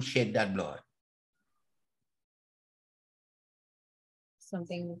to shed that blood?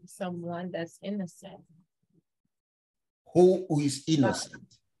 Someone that's innocent. Who is innocent?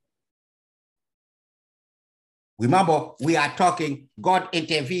 Remember, we are talking, God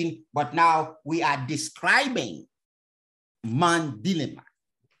intervened, but now we are describing man's dilemma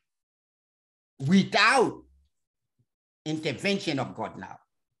without intervention of God now.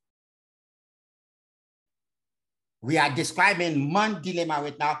 We are describing man's dilemma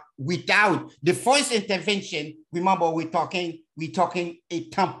right now without the first intervention. Remember, we're talking a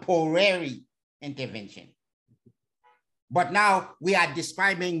temporary intervention. But now we are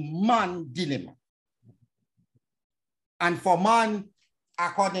describing man's dilemma. And for man,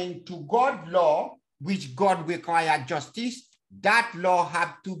 according to God's law, which God requires justice, that law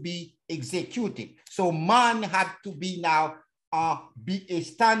have to be executed. So man have to be now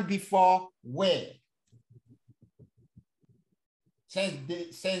stand before where? Says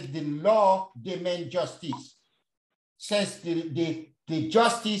the law demand justice. Says the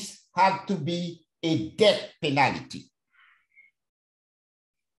justice have to be a death penalty.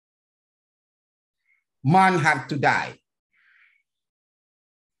 Man have to die.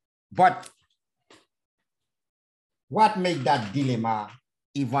 But what made that dilemma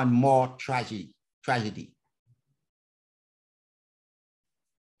even more tragedy?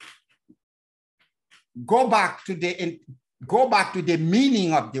 Go back to the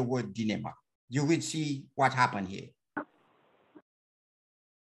meaning of the word dilemma. You will see what happened here.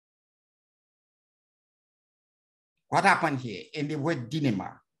 What happened here in the word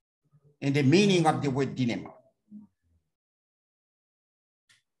dilemma, in the meaning of the word dilemma?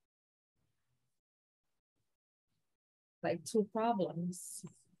 Like two problems,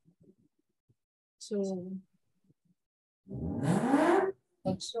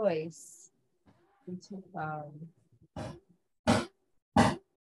 a choice. A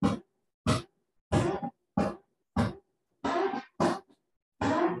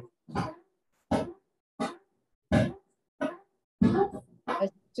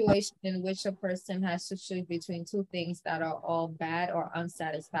situation in which a person has to choose between two things that are all bad or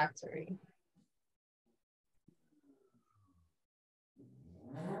unsatisfactory.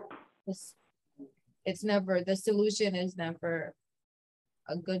 It's never, the solution is never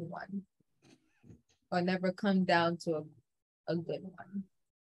a good one, or never come down to a good one.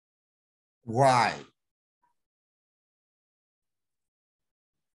 Why?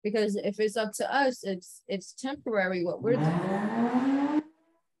 Because if it's up to us, it's temporary what we're doing.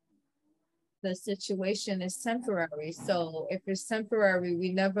 The situation is temporary. So if it's temporary,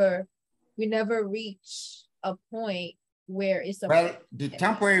 we never reach a point where it's a Well, the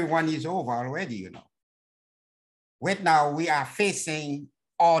temporary one is over already, you know. Right now, we are facing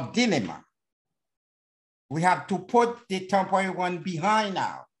our dilemma. We have to put the temporary one behind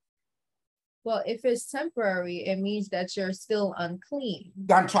now. well, if it's temporary, it means that you're still unclean.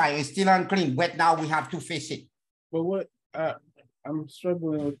 Don't try, it's still unclean. But now we have to face it. But what I'm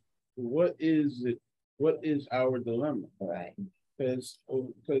struggling with, what is it? What is our dilemma? Right. Because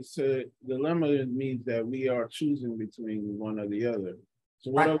dilemma means that we are choosing between one or the other.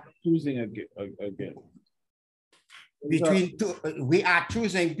 So what are we choosing again? Between two, we are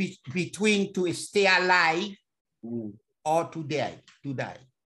choosing between to stay alive or to die.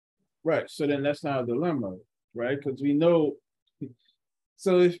 Right. So then that's not a dilemma, right? Because we know.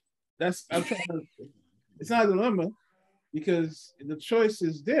 So if that's, it's not a dilemma because the choice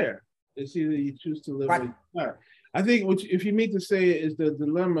is there. It's either you choose to live or you die. I think if you mean to say is the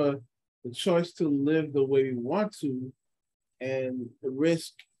dilemma, the choice to live the way we want to, and the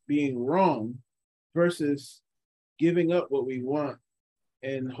risk being wrong, versus giving up what we want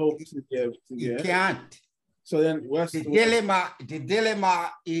and hope to give. You can't. So then what's the dilemma? The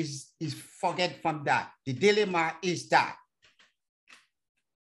dilemma is forget from that. The dilemma is that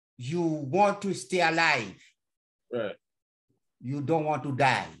you want to stay alive. Right. You don't want to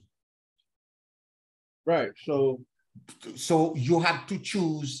die. Right. So you have to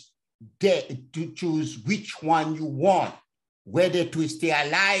choose which one you want, whether to stay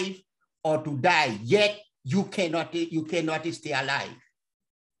alive or to die. Yet you cannot stay alive.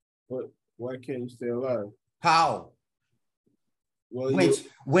 But why can't you stay alive? How? Well,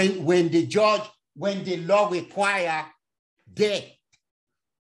 when the law require death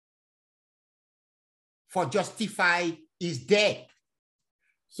for justify is death.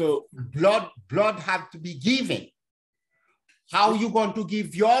 So blood have to be given. How are you going to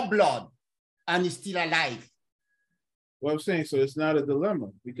give your blood and it's still alive? Well, I'm saying, so it's not a dilemma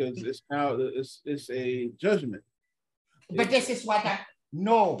because it's now it's a judgment. But this is what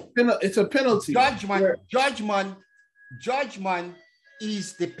it's a penalty. Judgment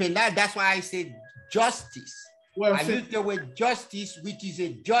is the penalty. That's why I said justice. Well, I use the word justice, which is a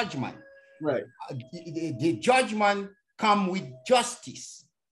judgment. Right. The judgment come with justice.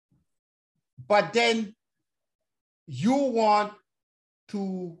 But then you want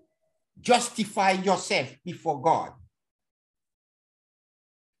to justify yourself before God.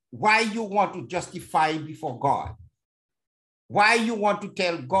 Why you want to justify before God? Why you want to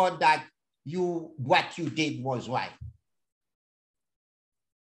tell God that what you did was right?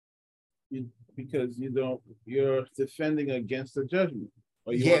 Because you're defending against the judgment.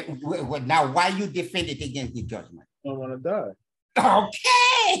 Now why you defend it against the judgment? I don't want to die.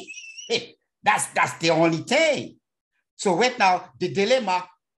 Okay. That's the only thing. So right now, the dilemma,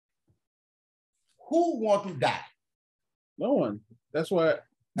 who want to die? No one. That's why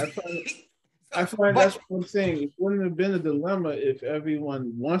I find that's what I'm saying. It wouldn't have been a dilemma if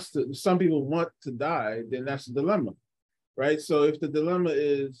everyone some people want to die, then that's a dilemma, right? So if the dilemma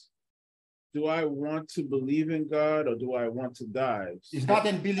is, do I want to believe in God or do I want to die? It's not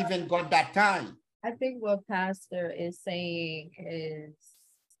in believe in God that time. I think what Pastor is saying is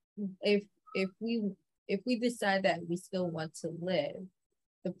if we decide that we still want to live,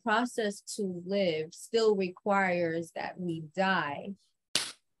 the process to live still requires that we die,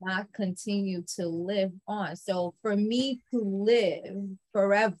 not continue to live on. So for me to live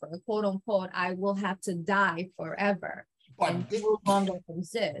forever, quote unquote, I will have to die forever and no longer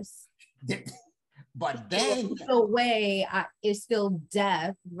exist. But then the way is still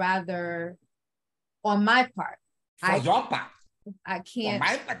death, rather on my part. Your part. I can't. On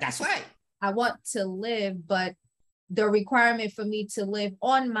my part, that's right. I want to live, but the requirement for me to live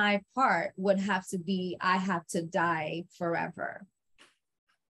on my part would have to be I have to die forever.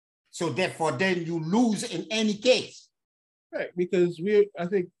 So therefore, then you lose in any case. Right, because I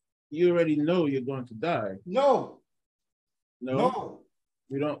think you already know you're going to die. No.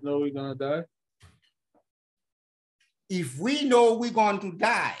 We don't know we're going to die? If we know we're going to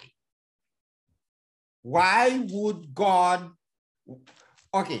die, why would God...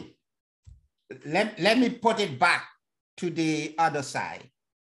 Okay, let me put it back to the other side,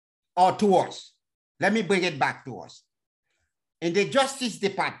 or to us. Let me bring it back to us. In the Justice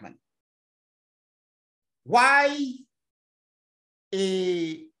Department, why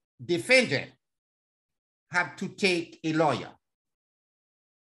a defendant have to take a lawyer?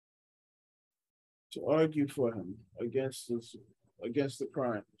 To argue for him against the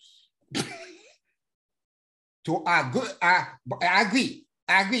crimes. To argue, I agree.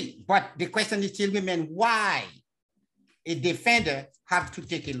 But the question is still remain, why a defender have to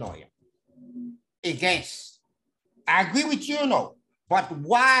take a lawyer against I agree with you, no. But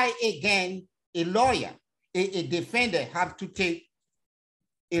why, again, a lawyer, a defender have to take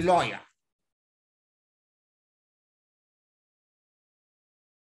a lawyer?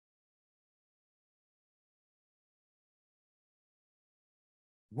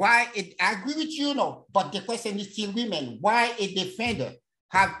 Why I agree with you, no, but the question is still women. Why a defender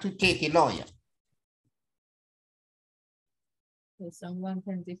have to take a lawyer? So someone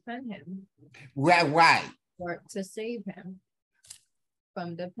can defend him. Why? Or to save him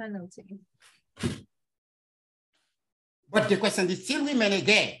from the penalty. But the question is still women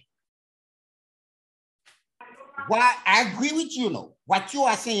again. Why? I agree with you, no. What you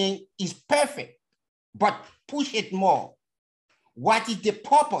are saying is perfect, but push it more. What is the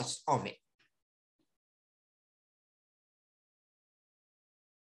purpose of it?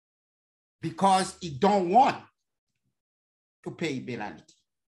 Because he don't want to pay penalty.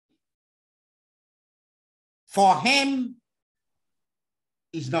 For him,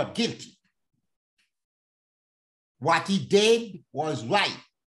 he's not guilty. What he did was right.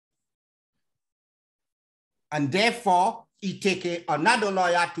 And therefore, he take another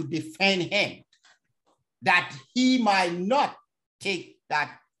lawyer to defend him, that he might not take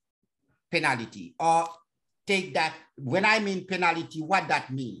that penalty or take that. When I mean penalty, what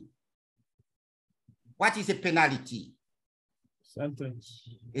that mean? What is a penalty? Sentence.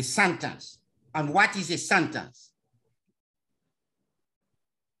 A sentence. And what is a sentence?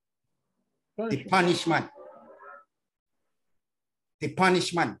 The punishment. The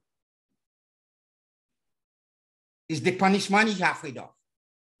punishment. Is the punishment he's afraid of.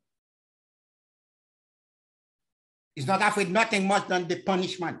 He's not afraid nothing more than the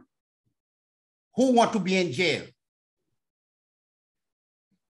punishment. Who want to be in jail?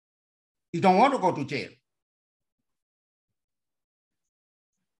 You don't want to go to jail.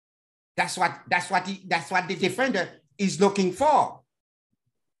 That's what the defender is looking for.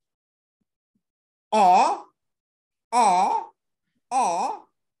 Or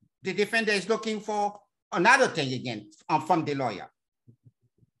the defender is looking for another thing again from the lawyer.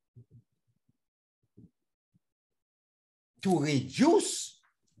 To reduce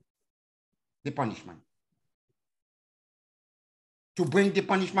the punishment. To bring the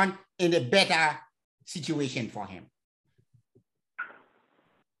punishment in a better situation for him.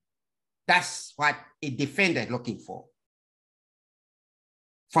 That's what a defender is looking for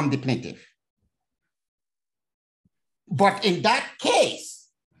from the plaintiff. But in that case,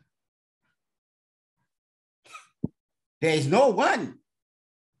 there is no one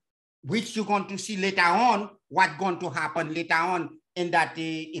which you're going to see later on what's going to happen later on in that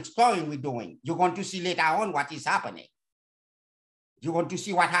exploring we're doing. You're going to see later on what is happening. You're going to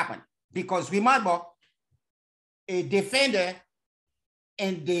see what happened. Because remember, a defender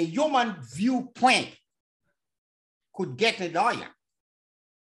in the human viewpoint could get a lawyer.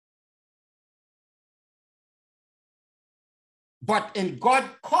 But in God's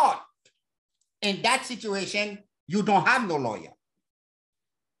court, in that situation, you don't have no lawyer.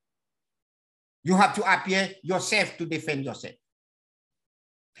 You have to appear yourself to defend yourself,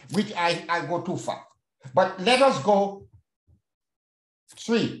 which I go too far. But let us go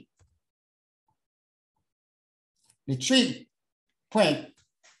 3. The 3 point,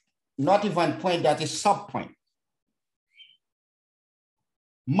 not even point, that is sub point.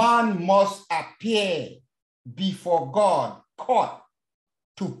 Man must appear before God court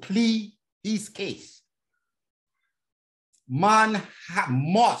to plead his case. Man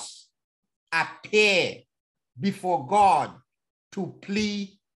must appear before God to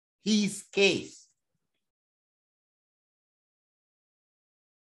plead his case.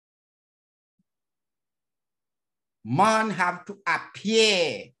 Man have to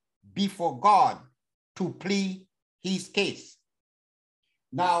appear before God to plead his case.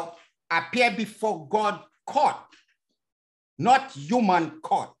 Now, appear before God court, not human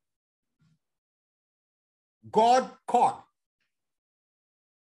court. God court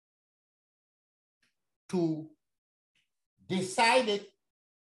to decide it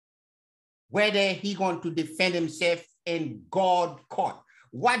whether he going to defend himself in God court.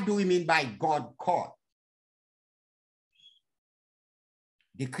 What do we mean by God court?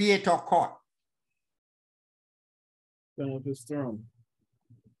 The creator court. Front of his throne.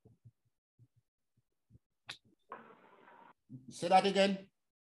 Say that again.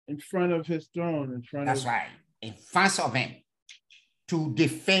 In front of his throne. In front. That's of. right. In front of him. To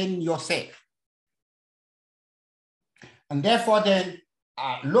defend yourself. And therefore then,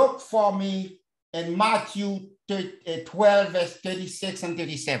 look for me in Matthew 12, verse 36 and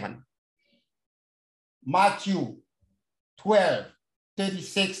 37. Matthew 12,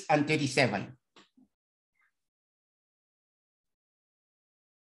 36 and 37.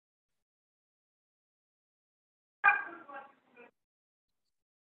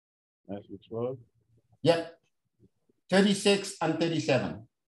 Matthew 12. Yep. 36 and 37.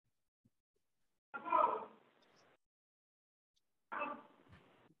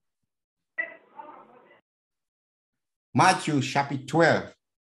 Matthew chapter 12,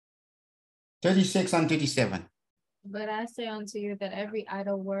 36 and 37. But I say unto you that every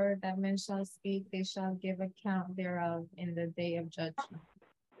idle word that men shall speak, they shall give account thereof in the day of judgment.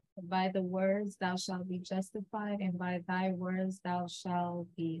 By the words thou shalt be justified, and by thy words thou shalt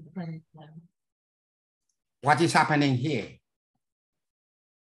be condemned. What is happening here?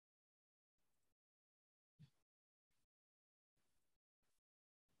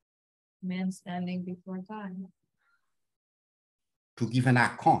 Men standing before God. To give an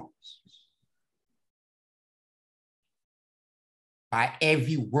account. By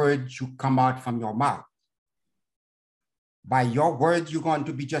every word you come out from your mouth. By your word, you're going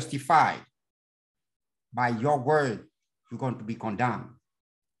to be justified. By your word, you're going to be condemned.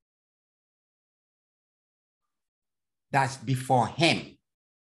 That's before him.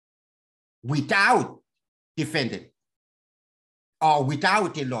 Without defendant or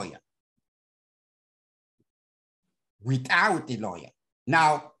without a lawyer. Without a lawyer.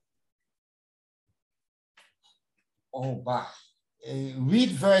 Now,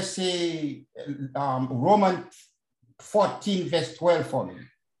 read verse Romans 14, verse 12 for me.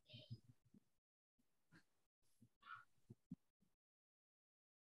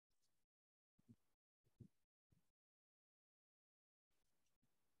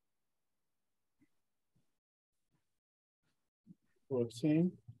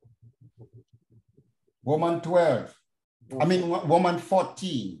 Romans 12. I mean, Romans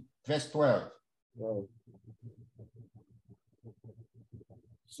 14, verse 12. Wow.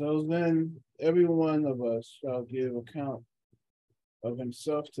 So then every one of us shall give account of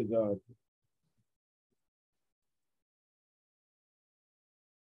himself to God.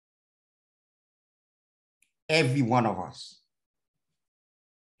 Every one of us.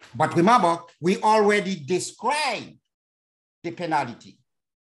 But remember, we already described the penalty.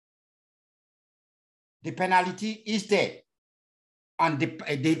 The penalty is there. And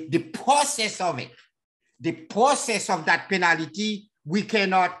the process of it, the process of that penalty, we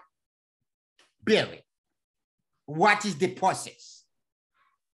cannot bear it. What is the process?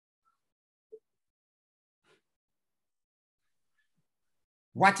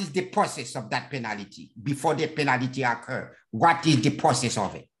 What is the process of that penalty before the penalty occurs? What is the process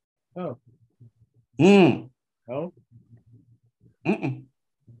of it? Oh. Oh?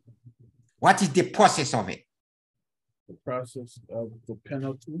 What is the process of it? The process of the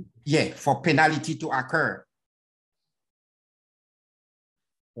penalty? Yeah, for penalty to occur.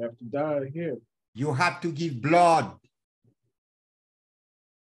 You have to die here. You have to give blood.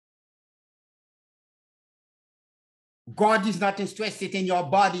 God is not interested in your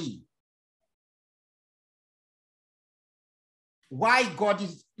body. Why God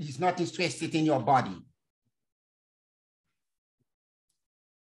is not interested in your body?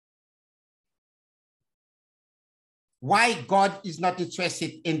 Why God is not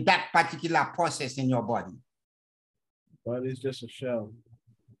interested in that particular process in your body? Body is just a shell.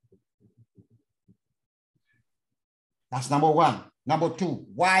 That's number one. Number two,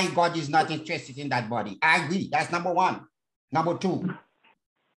 why God is not interested in that body? I agree. That's number one. Number two.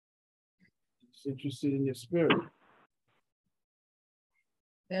 He's interested in your spirit.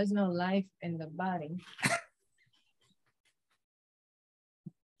 There's no life in the body.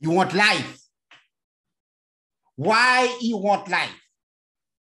 You want life. Why you want life?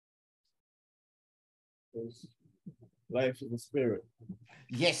 Because life is a spirit.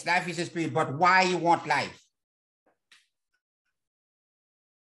 Yes, life is a spirit, but why you want life?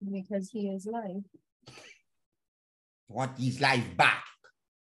 Because he is life. Want his life back.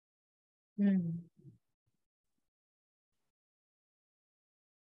 And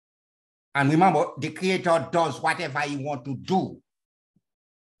remember, the Creator does whatever he wants to do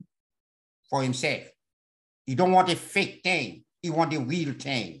for himself. He don't want a fake thing. He wants a real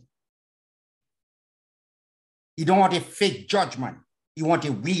thing. He don't want a fake judgment. He wants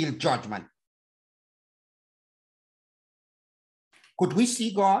a real judgment. Could we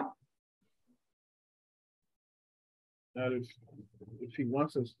see God? Not if he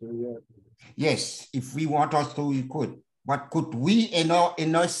wants us to, yeah. Yes, if we want us to, we could. But could we in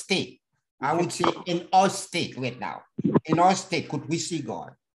our state, I would say in our state right now, in our state, could we see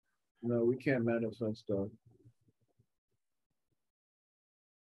God? No, we can't manifest God.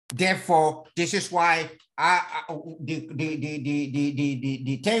 Therefore, this is why the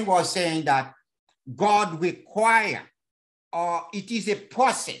thing was saying that God requires, or it is a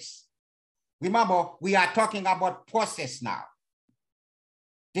process. Remember, we are talking about process now.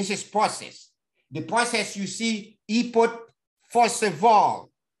 This is process. The process you see, he put, first of all,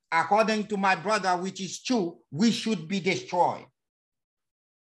 according to my brother, which is true, we should be destroyed.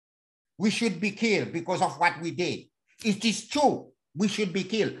 We should be killed because of what we did. It is true, we should be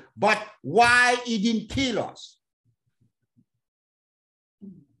killed. But why he didn't kill us?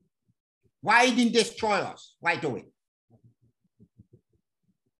 Why he didn't destroy us right away?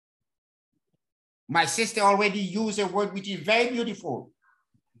 My sister already used a word which is very beautiful.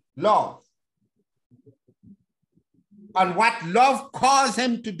 Love. And what love caused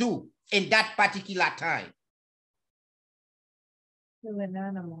him to do in that particular time. Kill an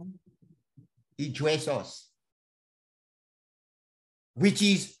animal. He dressed us, which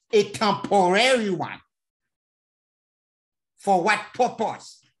is a temporary one. For what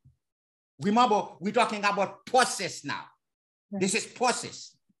purpose? Remember, we're talking about process now. Right. This is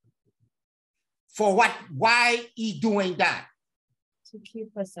process. For what? Why he doing that? To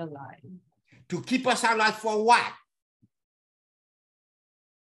keep us alive. To keep us alive for what?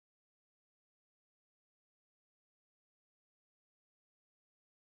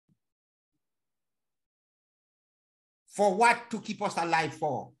 For what to keep us alive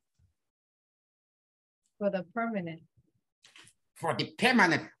for? For the permanent. For the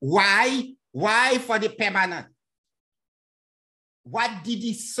permanent. Why? Why for the permanent? What did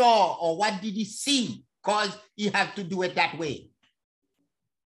he saw or what did he see? Because he had to do it that way.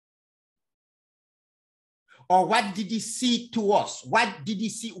 Or what did he see to us? What did he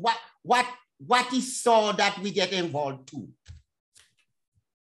see? What he saw that we get involved to?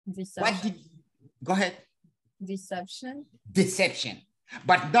 Deception. What did, go ahead. Deception. Deception.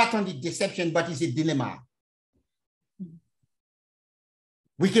 But not only deception, but it's a dilemma.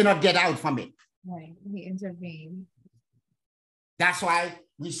 We cannot get out from it. Right. He intervened. That's why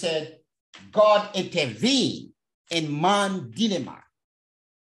we said God intervened in man's dilemma.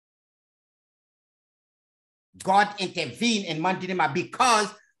 God intervened in man's dilemma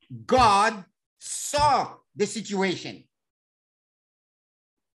because God saw the situation.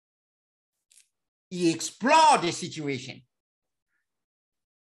 He explored the situation.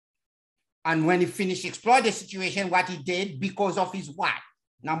 And when he finished exploring the situation, what he did, because of his what?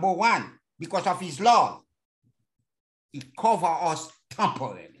 Number one, because of his love, he covered us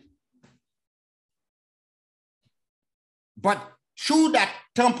temporarily. But through that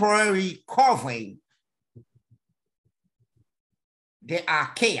temporary covering, there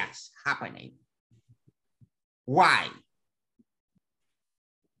are chaos happening. Why?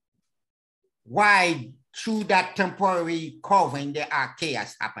 Why through that temporary covering, there are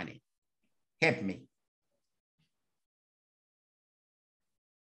chaos happening? Help me.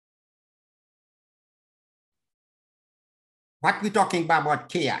 What we talking about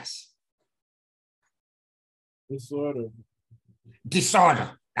chaos? Disorder.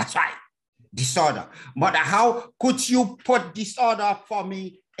 Disorder, that's right. Disorder. But how could you put disorder for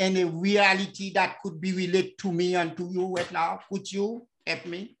me in a reality that could be related to me and to you right now? Could you help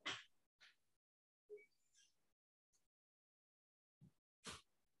me?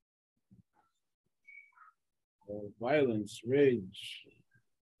 Violence, rage,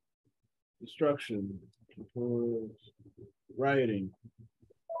 destruction, rioting.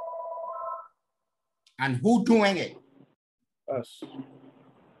 And who doing it? Us.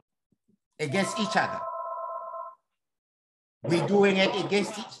 Against each other. We doing it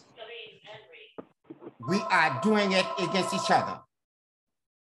against each other. We are doing it against each other.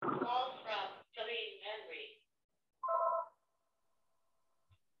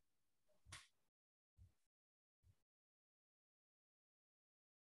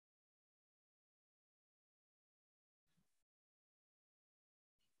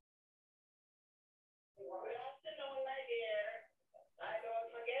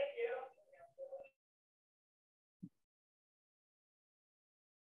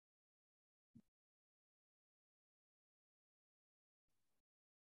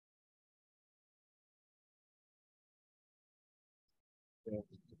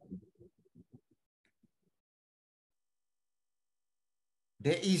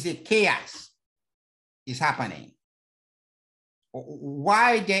 There is a chaos is happening.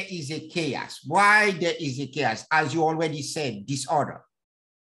 Why there is a chaos? Why there is a chaos? As you already said, disorder.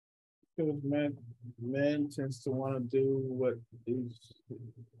 Because man tends to want to do what is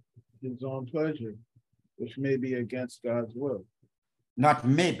his own pleasure, which may be against God's will. Not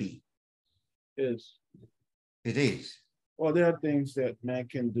maybe. Is. It is. Well, there are things that man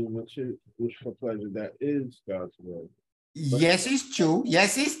can do which for pleasure that is God's will. But yes, it's true.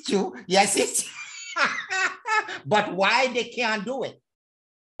 Yes, it's true. Yes, it's but why they can't do it?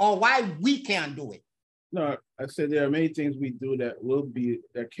 Or why we can't do it? No, I said there are many things we do that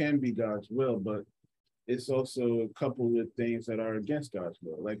can be God's will, but it's also coupled with things that are against God's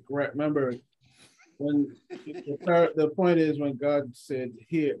will. Like remember when the point is when God said,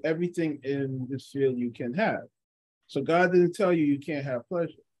 "Here, everything in this field you can have." So God didn't tell you can't have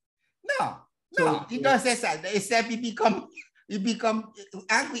pleasure. No, no, he doesn't say that. Except he become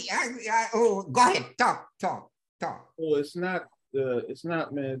angry. Oh, go ahead, talk. Well, it's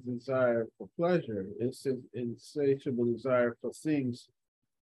not man's desire for pleasure. It's an insatiable desire for things,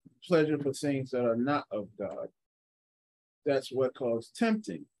 pleasure for things that are not of God. That's what calls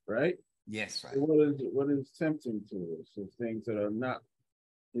tempting, right? Yes, right. What is tempting to us? So things that are not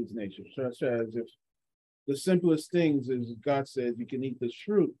his nature, such as if the simplest things is God says you can eat this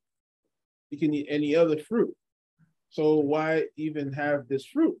fruit, you can eat any other fruit. So why even have this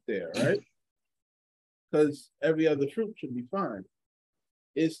fruit there, right? Because every other fruit should be fine.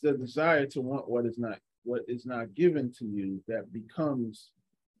 It's the desire to want what is not given to you that becomes,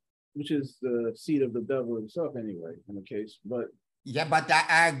 which is the seed of the devil himself anyway, in the case. But yeah, but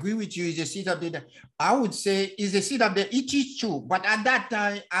I agree with you. It's the seed of the, I would say it's the seed of the, it is true. But at that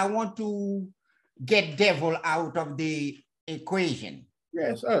time, I want to get devil out of the equation.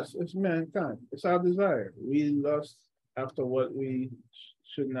 Yeah, it's us. It's mankind. It's our desire. We lust after what we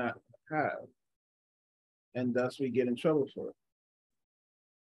should not have. And thus we get in trouble for it.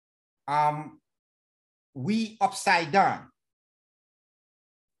 We upside down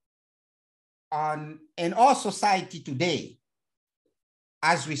in our society today,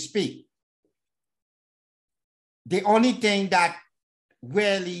 as we speak. The only thing that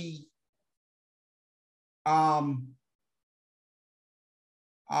really how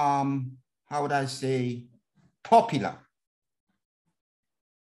would I say, popular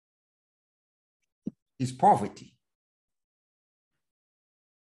is poverty.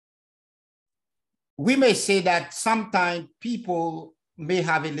 We may say that sometimes people may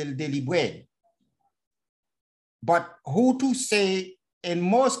have a little daily bread, but who to say in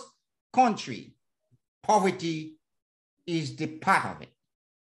most countries, poverty is the part of it.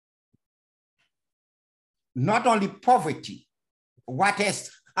 Not only poverty, what is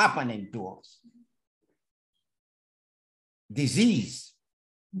happening to us? Disease.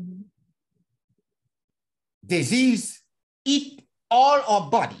 Mm-hmm. Disease eat all our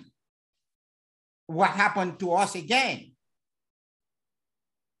body. What happened to us again?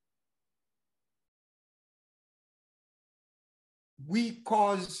 We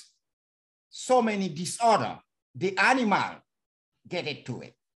cause so many disorders. The animal get into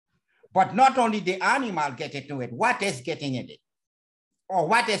it. But not only the animal get into it, what is getting in it? Or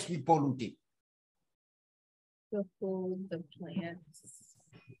what is we polluted? The food, the plants.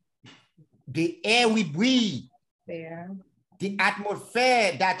 The air we breathe. Fair. The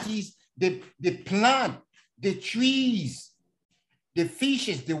atmosphere, that is the plant, the trees, the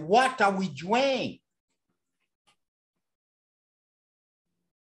fishes, the water we drink.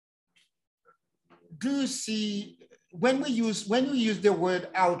 Do you see, when we use the word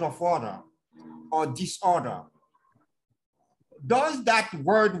out of order or disorder, does that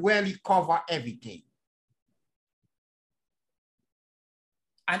word really cover everything?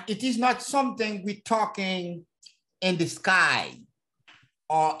 And it is not something we're talking in the sky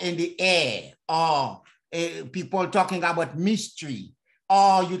or in the air, or people talking about mystery,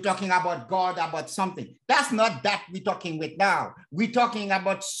 or you're talking about God, about something. That's not that we're talking with now. We're talking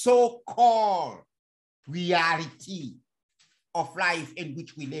about so-called reality of life in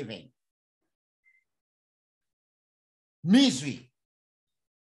which we live in. Misery.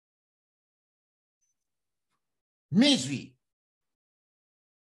 Misery.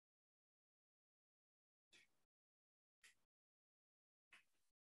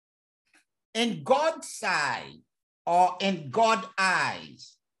 In God's side or in God's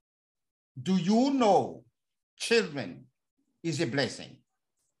eyes, do you know children is a blessing?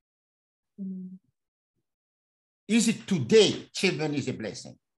 Mm-hmm. Is it today children is a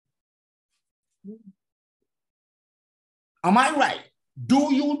blessing? Mm-hmm. Am I right?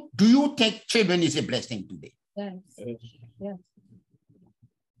 Do you think children is a blessing today? Yes. Yes.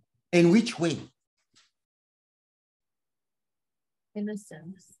 In which way? In a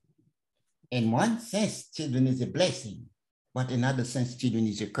sense. In one sense, children is a blessing, but in another sense, children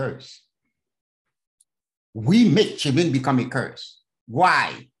is a curse. We make children become a curse.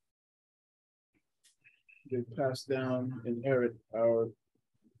 Why? They pass down, inherit our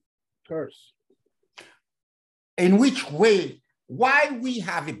curse. In which way? Why we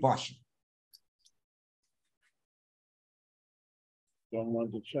have abortion? Don't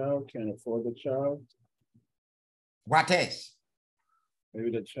want the child, can't afford the child. What else?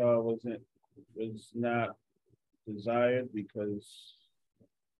 Maybe the child wasn't was not desired because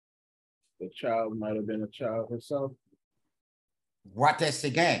the child might have been a child herself. What else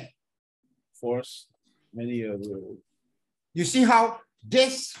again? Forced many of the. You see how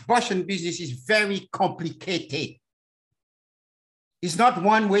this abortion business is very complicated. It's not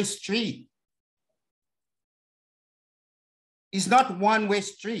one-way street. It's not one-way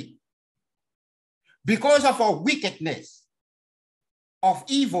street. Because of our wickedness, of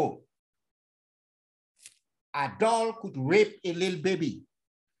evil, a doll could rape a little baby,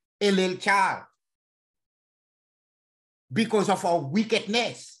 a little child. Because of our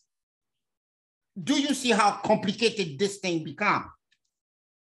wickedness. Do you see how complicated this thing becomes?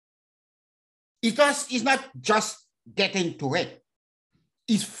 It's not just getting to it.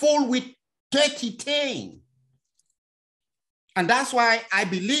 It's full with dirty things. And that's why I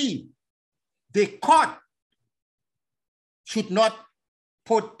believe the court should not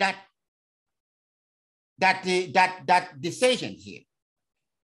put that decision here.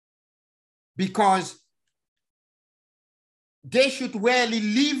 Because they should really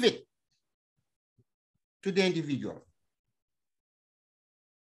leave it to the individual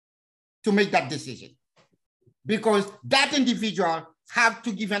to make that decision. Because that individual have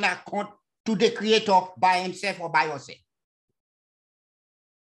to give an account to the creator by himself or by herself.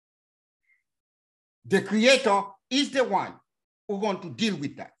 The creator is the one who's going to deal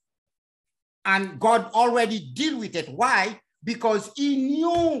with that. And God already deal with it. Why? Because he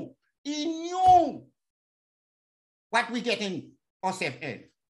knew what we get in ourselves in.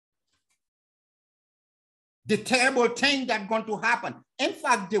 The terrible thing that's going to happen. In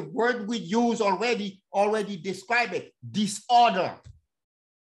fact, the word we use already describe it, disorder.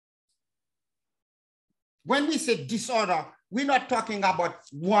 When we say disorder, we're not talking about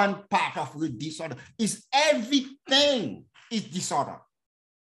one part of the disorder. It's everything is disorder.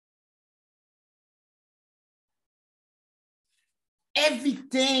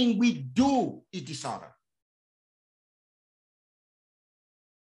 Everything we do is disorder.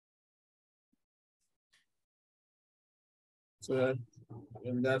 So,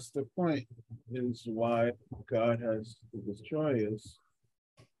 and that's the point, is why God has to destroy us,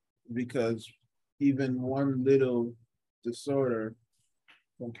 because even one little disorder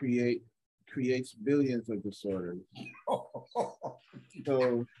can creates billions of disorders.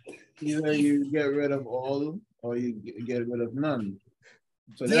 So either you get rid of all or you get rid of none.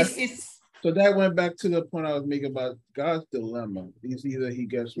 So that went back to the point I was making about God's dilemma. It's either he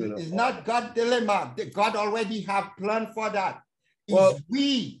gets rid of all. It's not God's dilemma. God already have plan for that. Well,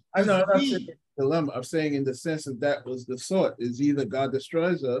 I know I'm saying dilemma. I'm saying in the sense that was the sort. Is either God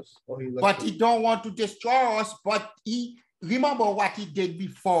destroys us or he lets But he don't want to destroy us, but he remember what he did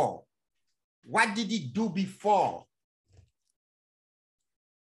before. What did he do before?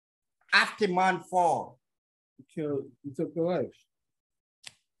 After man fall. He took the life.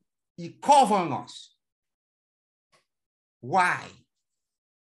 He covered us. Why?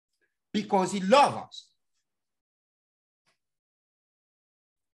 Because he loves us.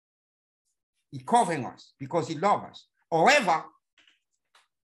 He covering us because he loves us. However,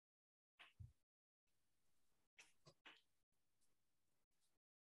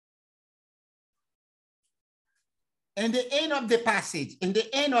 in the end of the passage, in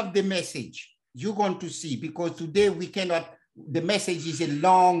the end of the message, you're going to see, because today we cannot, the message is a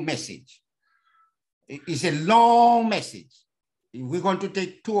long message. It's a long message. We're going to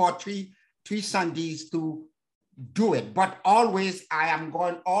take 2 or 3 Sundays to do it, but always, I am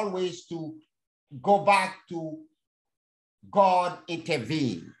going always to go back to God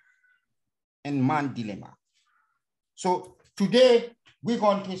intervene in man's dilemma. So today, we're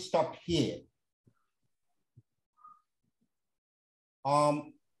going to stop here.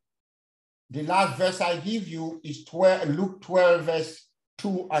 The last verse I give you is Luke 12, verse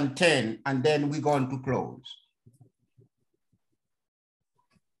 2 and 10, and then we're going to close.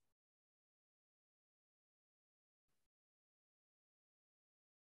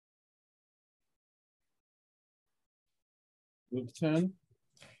 Luke 10?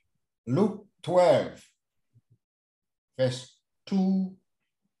 Luke 12, verse 2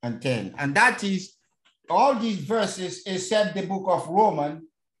 and 10. And that is all these verses except the book of Romans.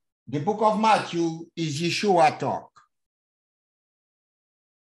 The book of Matthew is Yeshua talk.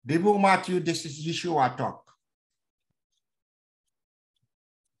 The book of Matthew, this is Yeshua talk.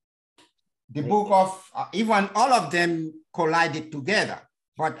 The book of, even all of them collided together,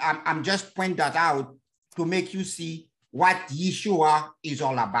 but I'm just pointing that out to make you see what Yeshua is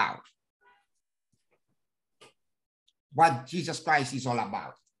all about. What Jesus Christ is all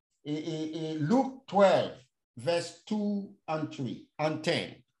about. Luke 12, verse 2 and 3, and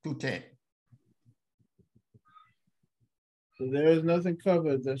 10 to 10. For there is nothing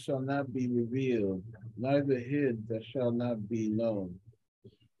covered that shall not be revealed, neither hid that shall not be known.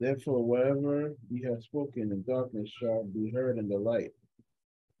 Therefore, whatever ye have spoken in darkness shall be heard in the light.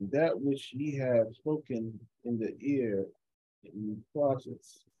 That which ye have spoken in the ear, in the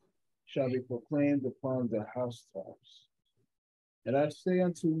closets, shall be proclaimed upon the housetops. And I say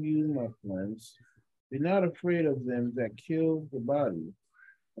unto you, my friends, be not afraid of them that kill the body,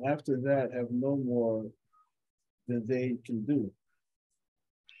 and after that have no more than they can do.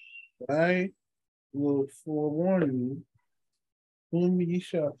 But I will forewarn you whom ye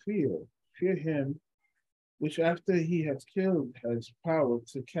shall fear. Fear him which after he has killed has power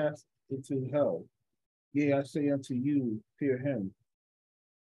to cast into hell. Yea, I say unto you, fear him.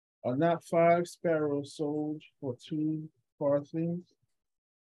 Are not 5 sparrows sold for 2 farthings?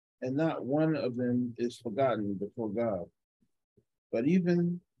 And not one of them is forgotten before God. But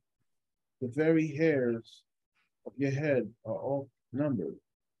even the very hairs of your head are all numbered.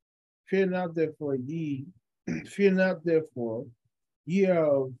 Fear not therefore, ye are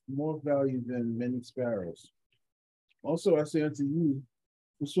of more value than many sparrows. Also I say unto you,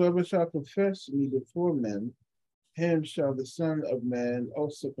 whosoever shall confess me before men, him shall the Son of Man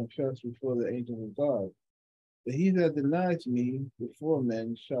also confess before the angels of God. But he that denies me before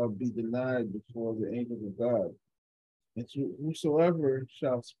men shall be denied before the angels of God. And to whosoever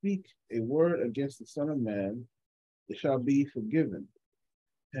shall speak a word against the Son of Man, it shall be forgiven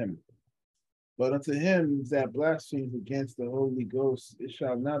him. But unto him that blasphemes against the Holy Ghost, it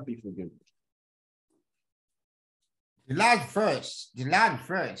shall not be forgiven. The last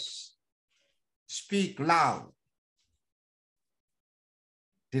verse, speak loud.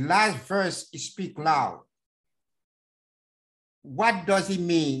 The last verse is speak loud. What does it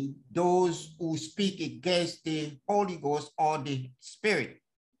mean, those who speak against the Holy Ghost or the Spirit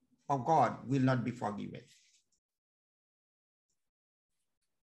of God will not be forgiven?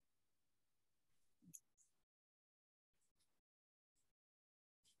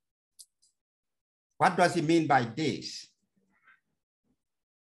 What does it mean by this?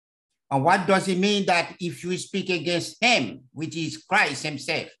 And what does it mean that if you speak against him, which is Christ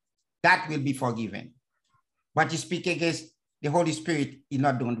himself, that will be forgiven? But you speak against the Holy Spirit, you're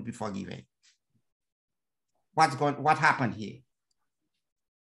not going to be forgiven. What happened here?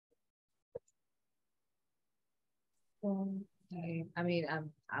 I mean,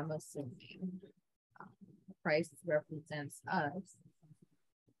 I'm assuming Christ represents us.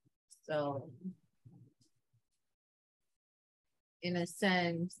 So, in a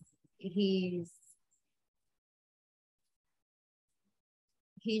sense, he's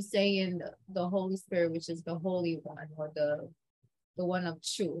saying the Holy Spirit, which is the Holy One, or the one of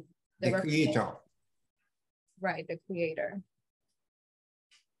truth, the Creator, right? The Creator.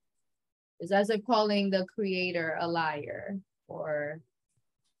 It's as if calling the Creator a liar or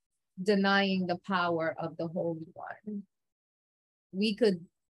denying the power of the Holy One. We could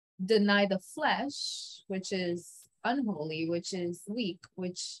deny the flesh, which is unholy, which is weak,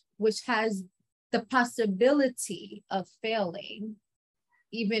 which has the possibility of failing.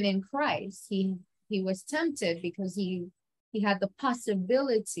 Even in Christ, he was tempted because he had the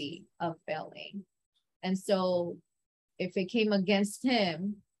possibility of failing. And so if it came against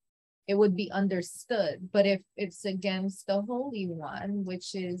him, it would be understood. But if it's against the Holy One,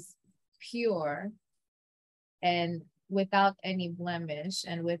 which is pure and without any blemish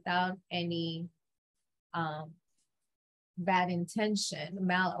and without any bad intention,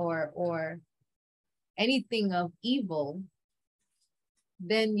 or anything of evil,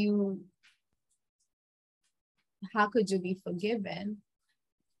 then how could you be forgiven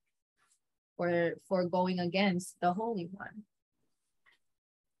for going against the Holy One?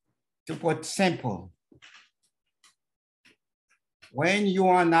 To put simple, when you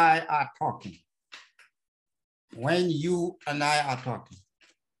and I are talking,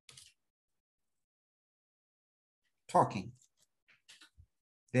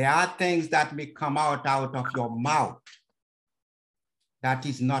 there are things that may come out of your mouth that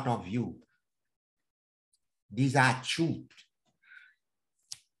is not of you. These are truth.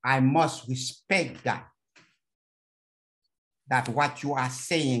 I must respect that what you are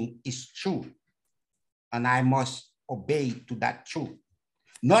saying is true, and I must obey to that truth.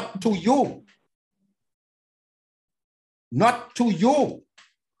 Not to you. Not to you.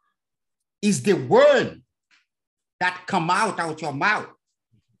 Is the word that come out your mouth.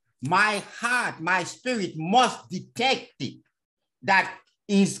 My heart, my spirit must detect it. That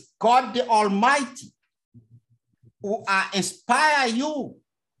is God the Almighty who inspire you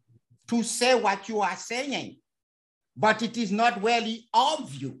to say what you are saying, but it is not really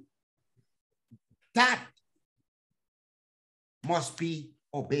of you. That must be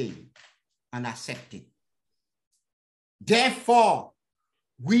obeyed and accepted. Therefore,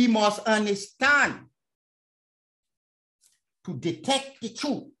 we must understand to detect the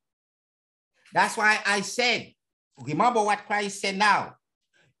truth. That's why I said, remember what Christ said now.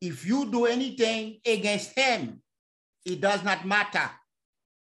 If you do anything against him, it does not matter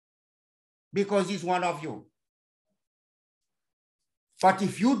because he's one of you. But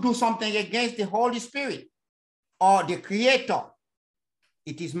if you do something against the Holy Spirit or the Creator,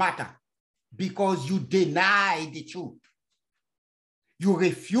 it is matter because you deny the truth. You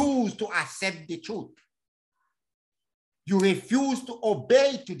refuse to accept the truth. You refuse to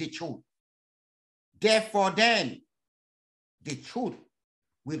obey to the truth. Therefore, then, the truth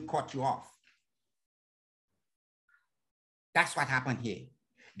will cut you off. That's what happened here.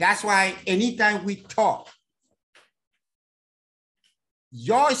 That's why anytime we talk,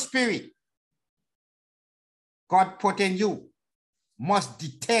 your spirit, God put in you, must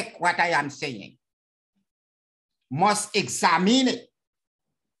detect what I am saying, must examine it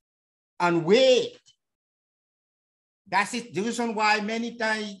and weigh it. That's it. The reason why many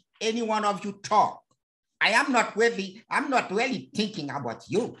times any one of you talk, I'm not really thinking about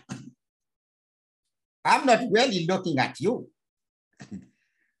you. I'm not really looking at you.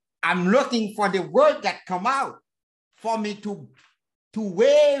 I'm looking for the word that come out for me to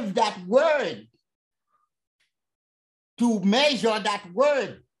wave that word, to measure that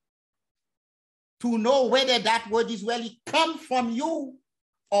word, to know whether that word is really come from you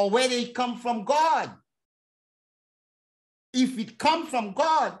or whether it come from God. If it comes from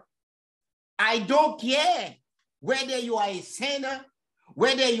God, I don't care whether you are a sinner,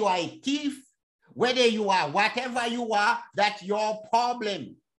 whether you are a thief, whether you are whatever you are, that's your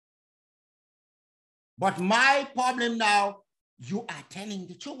problem. But my problem now, you are telling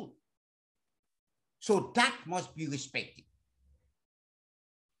the truth. So that must be respected.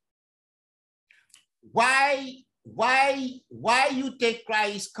 Why you think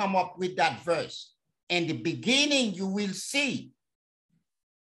Christ come up with that verse? In the beginning, you will see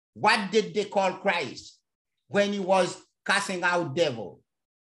what did they call Christ when he was casting out devil?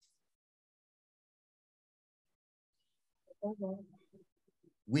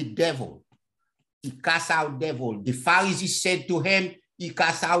 With devil. He cast out devil. The Pharisees said to him, he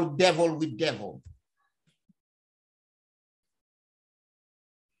cast out devil with devil.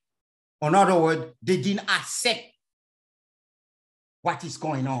 In other words, they didn't accept what is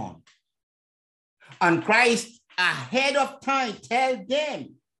going on. And Christ ahead of time tell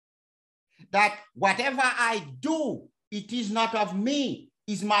them that whatever I do, it is not of me.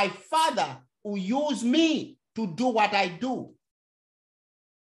 It's my Father who used me to do what I do.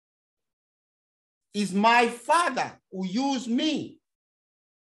 It's my Father who used me.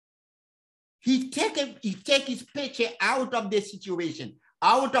 He take his picture out of the situation,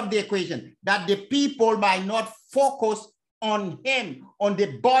 out of the equation, that the people might not focus on him, on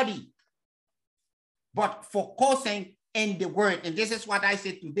the body, but focusing in the word. And this is what I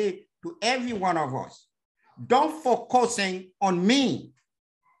say today to every one of us. Don't focusing on me.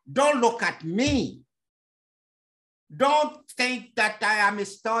 Don't look at me. Don't think that I am a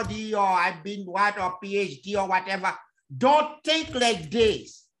study or I've been what or PhD or whatever. Don't think like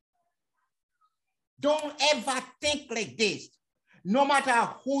this. Don't ever think like this. No matter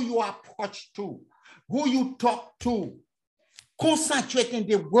who you approach to, who you talk to, concentrate in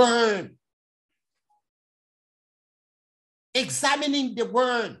the word. Examining the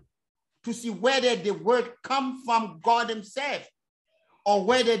word to see whether the word come from God himself or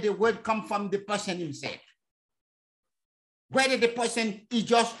whether the word come from the person himself. Whether the person he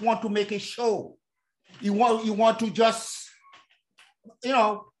just want to make a show. You want to just,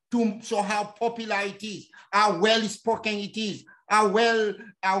 to show how popular it is, how well spoken it is, how well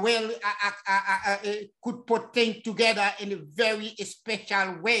could put things together in a very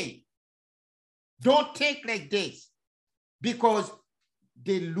special way. Don't think like this, because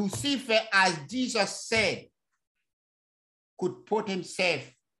the Lucifer, as Jesus said, could put himself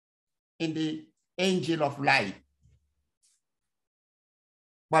in the angel of light.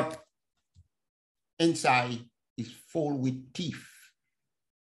 But inside is full with teeth,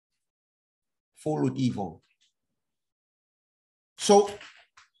 full with evil. So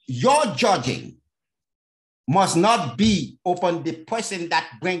your judging must not be upon the person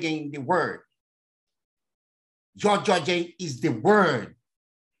that bringing the word. Your judging is the word.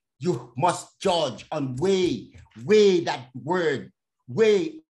 You must judge and weigh that word,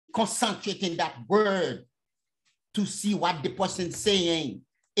 concentrating that word to see what the person saying.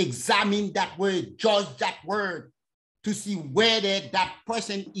 Examine that word, judge that word to see whether that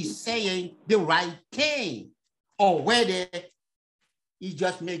person is saying the right thing or whether He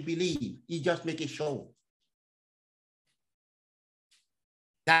just make believe. He just make a show.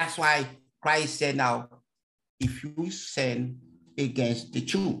 That's why Christ said, now, if you sin against the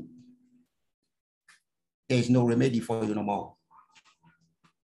truth, there's no remedy for you no more.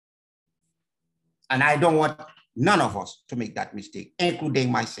 And I don't want none of us to make that mistake,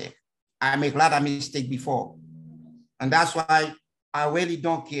 including myself. I make a lot of mistakes before. And that's why I really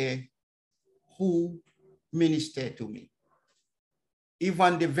don't care who ministered to me.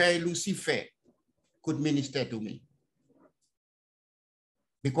 Even the very Lucifer could minister to me.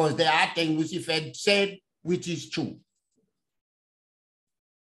 Because there are things Lucifer said, which is true.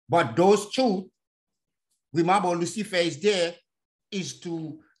 But those truths, remember, Lucifer is there, is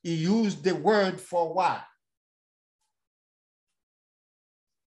to use the word for what?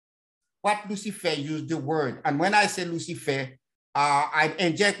 What Lucifer used the word. And when I say Lucifer, I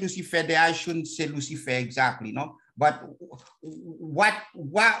inject Lucifer there. I shouldn't say Lucifer exactly, no? But what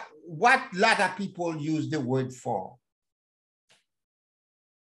lot of people use the word for?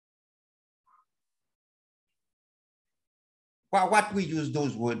 What we use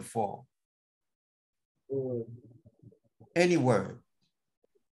those words for? Any word.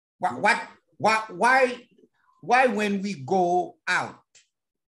 Why when we go out,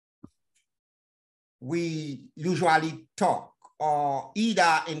 we usually talk, or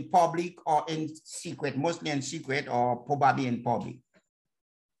either in public or in secret, mostly in secret or probably in public?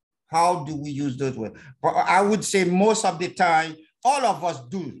 How do we use those words? But I would say most of the time, all of us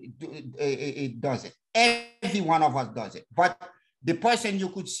does it. Every one of us does it. But the person you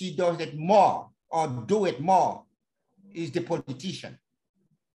could see does it more or do it more is the politician.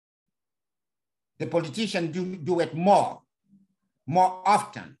 The politician do it more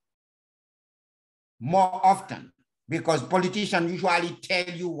often, because politicians usually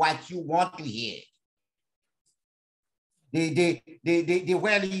tell you what you want to hear. They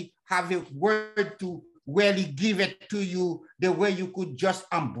really have a word to really give it to you the way you could just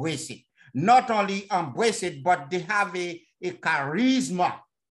embrace it. Not only embrace it, but they have a charisma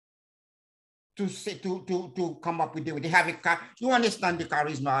to come up with it. They have you understand the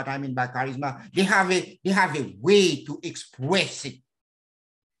charisma, what I mean by charisma? They have a way to express it,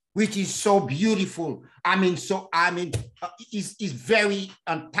 which is so beautiful. It's very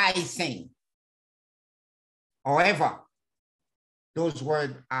enticing. However, those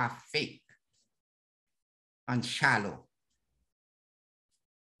words are fake and shallow.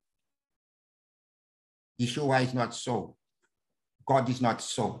 Yeshua is not so. God is not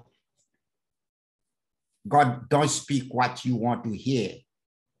so. God don't speak what you want to hear.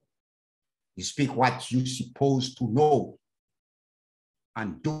 You speak what you're supposed to know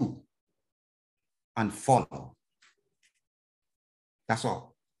and do and follow. That's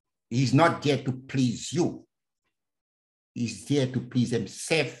all. He's not there to please you. He's there to please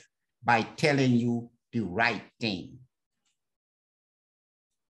himself by telling you the right thing.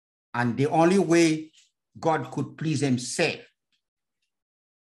 And the only way God could please himself,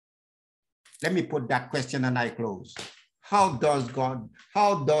 let me put that question and I close. How does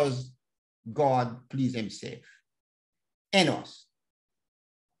God please himself? In us.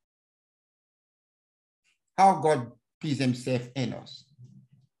 How God please himself in us?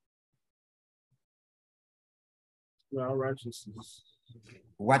 Our righteousness.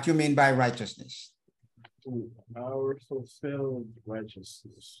 What you mean by righteousness? Our fulfilled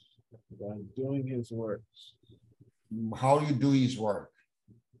righteousness by doing his works. How you do his work?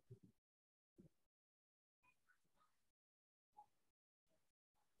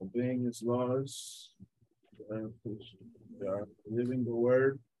 Obeying his laws, they are living the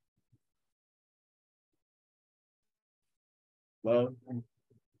word, love.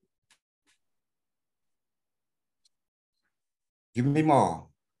 Give me more.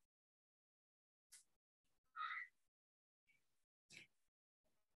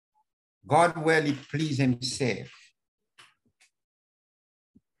 God really please himself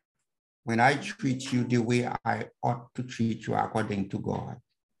when I treat you the way I ought to treat you according to God.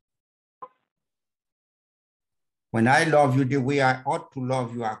 When I love you the way I ought to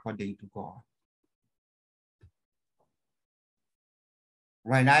love you according to God.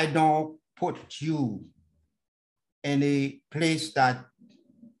 When I don't put you in a place that's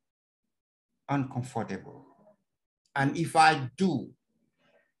uncomfortable. And if I do,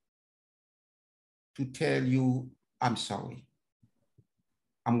 to tell you, I'm sorry.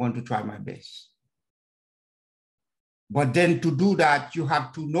 I'm going to try my best. But then to do that, you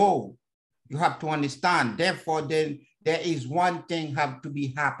have to know, you have to understand. Therefore, then there is one thing have to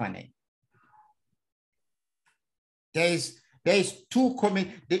be happening. There's two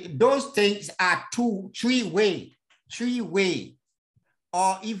coming. Those things are three way.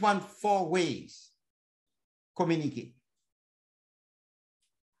 or even 4 ways communicate.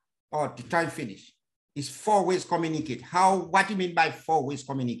 Or to try and finish. It's 4 ways communicate. What do you mean by 4 ways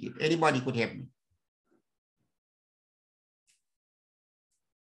communicate? Anybody could help me.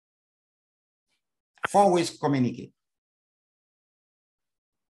 Four ways communicate.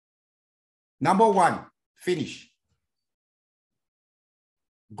 Number 1, finish.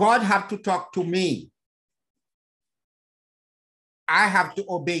 God have to talk to me. I have to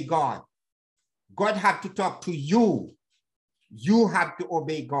obey God. God have to talk to you. You have to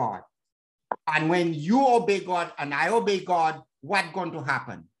obey God. And when you obey God and I obey God, what's going to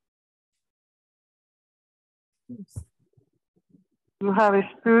happen? You have a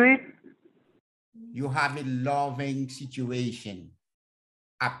spirit. You have a loving situation,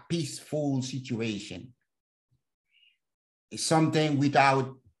 a peaceful situation. It's something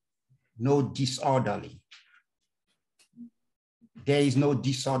without no disorderly. There is no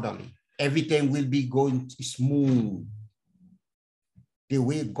disorderly. Everything will be going smooth, the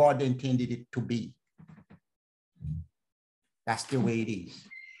way God intended it to be. That's the way it is.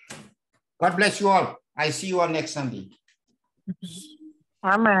 God bless you all. I see you all next Sunday.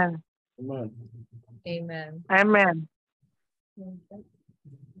 Amen. Amen. Amen. Amen.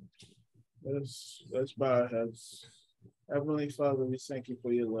 Let's bow our heads. Heavenly Father, we thank you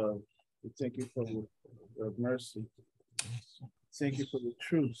for your love. We thank you for your mercy. Thank you for your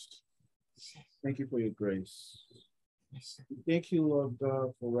truth. Thank you for your grace. We thank you, Lord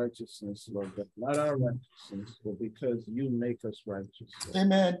God, for righteousness, Lord God. Not our righteousness, but because you make us righteous.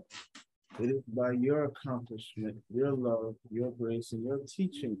 Amen. It is by your accomplishment, your love, your grace, and your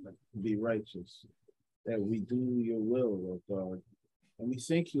teaching to be righteous that we do your will, Lord God. And we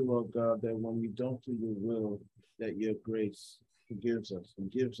thank you, Lord God, that when we don't do your will, that your grace forgives us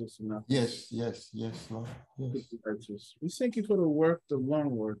and gives us enough. Yes, Lord. Yes. Righteous. We thank you for the work, the long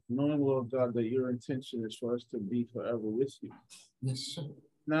work, knowing, Lord God, that your intention is for us to be forever with you. Yes, sir.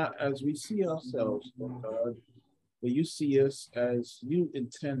 Not as we see ourselves, Lord God, but you see us as you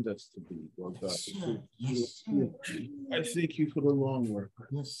intend us to be, Lord God. Yes, sir. I thank you for the long work.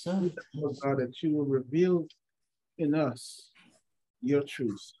 Yes, sir. Lord God, that you will reveal in us your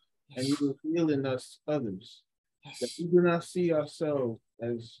truth, and you will reveal in us others. That we do not see ourselves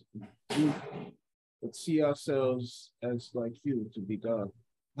as you, but see ourselves as like you to be God.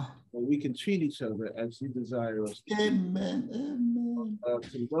 But we can treat each other as you desire us to. Amen. Amen.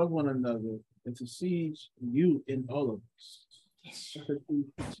 To love one another and to see you in all of us. Yes,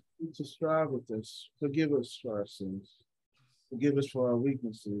 To strive with us. Forgive us for our sins. Forgive us for our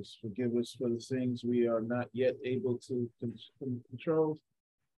weaknesses. Forgive us for the things we are not yet able to control,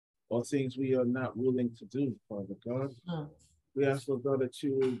 or things we are not willing to do, Father God. We ask, Lord God, that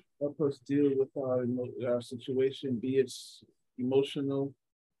you will help us deal with our situation, be it emotional,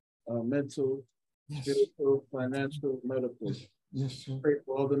 mental, spiritual, financial, medical. Yes, sir. Pray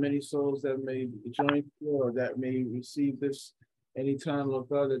for all the many souls that may join you or that may receive this anytime, Lord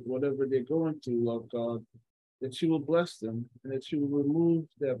God, that whatever they're going through, Lord God, that you will bless them and that you will remove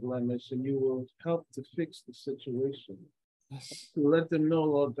their blemish and you will help to fix the situation. To let them know,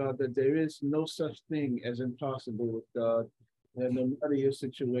 Lord God, that there is no such thing as impossible with God, and no matter your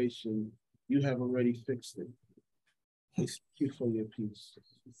situation, you have already fixed it. We thank you for your peace.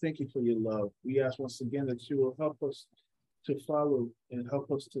 We thank you for your love. We ask once again that you will help us to follow and help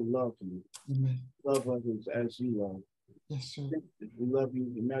us to love you. Amen. Love others as you love. Yes, sir. We love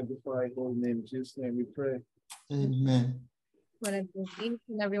you. We magnify your holy name. In Jesus' name we pray. Amen. I want to thank each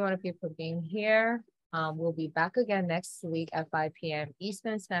and every one of you for being here. We'll be back again next week at 5 p.m.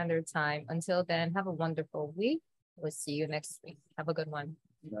 Eastern Standard Time. Until then, have a wonderful week. We'll see you next week. Have a good one.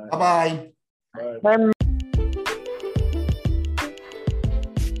 Bye-bye. Bye.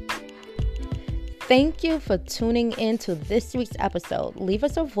 Thank you for tuning in to this week's episode. Leave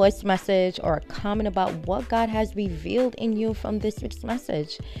us a voice message or a comment about what God has revealed in you from this week's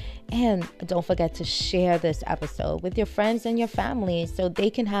message. And don't forget to share this episode with your friends and your family so they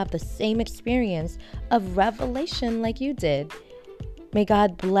can have the same experience of revelation like you did. May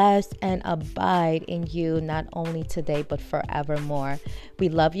God bless and abide in you not only today but forevermore. We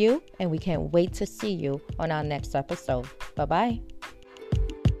love you and we can't wait to see you on our next episode. Bye-bye.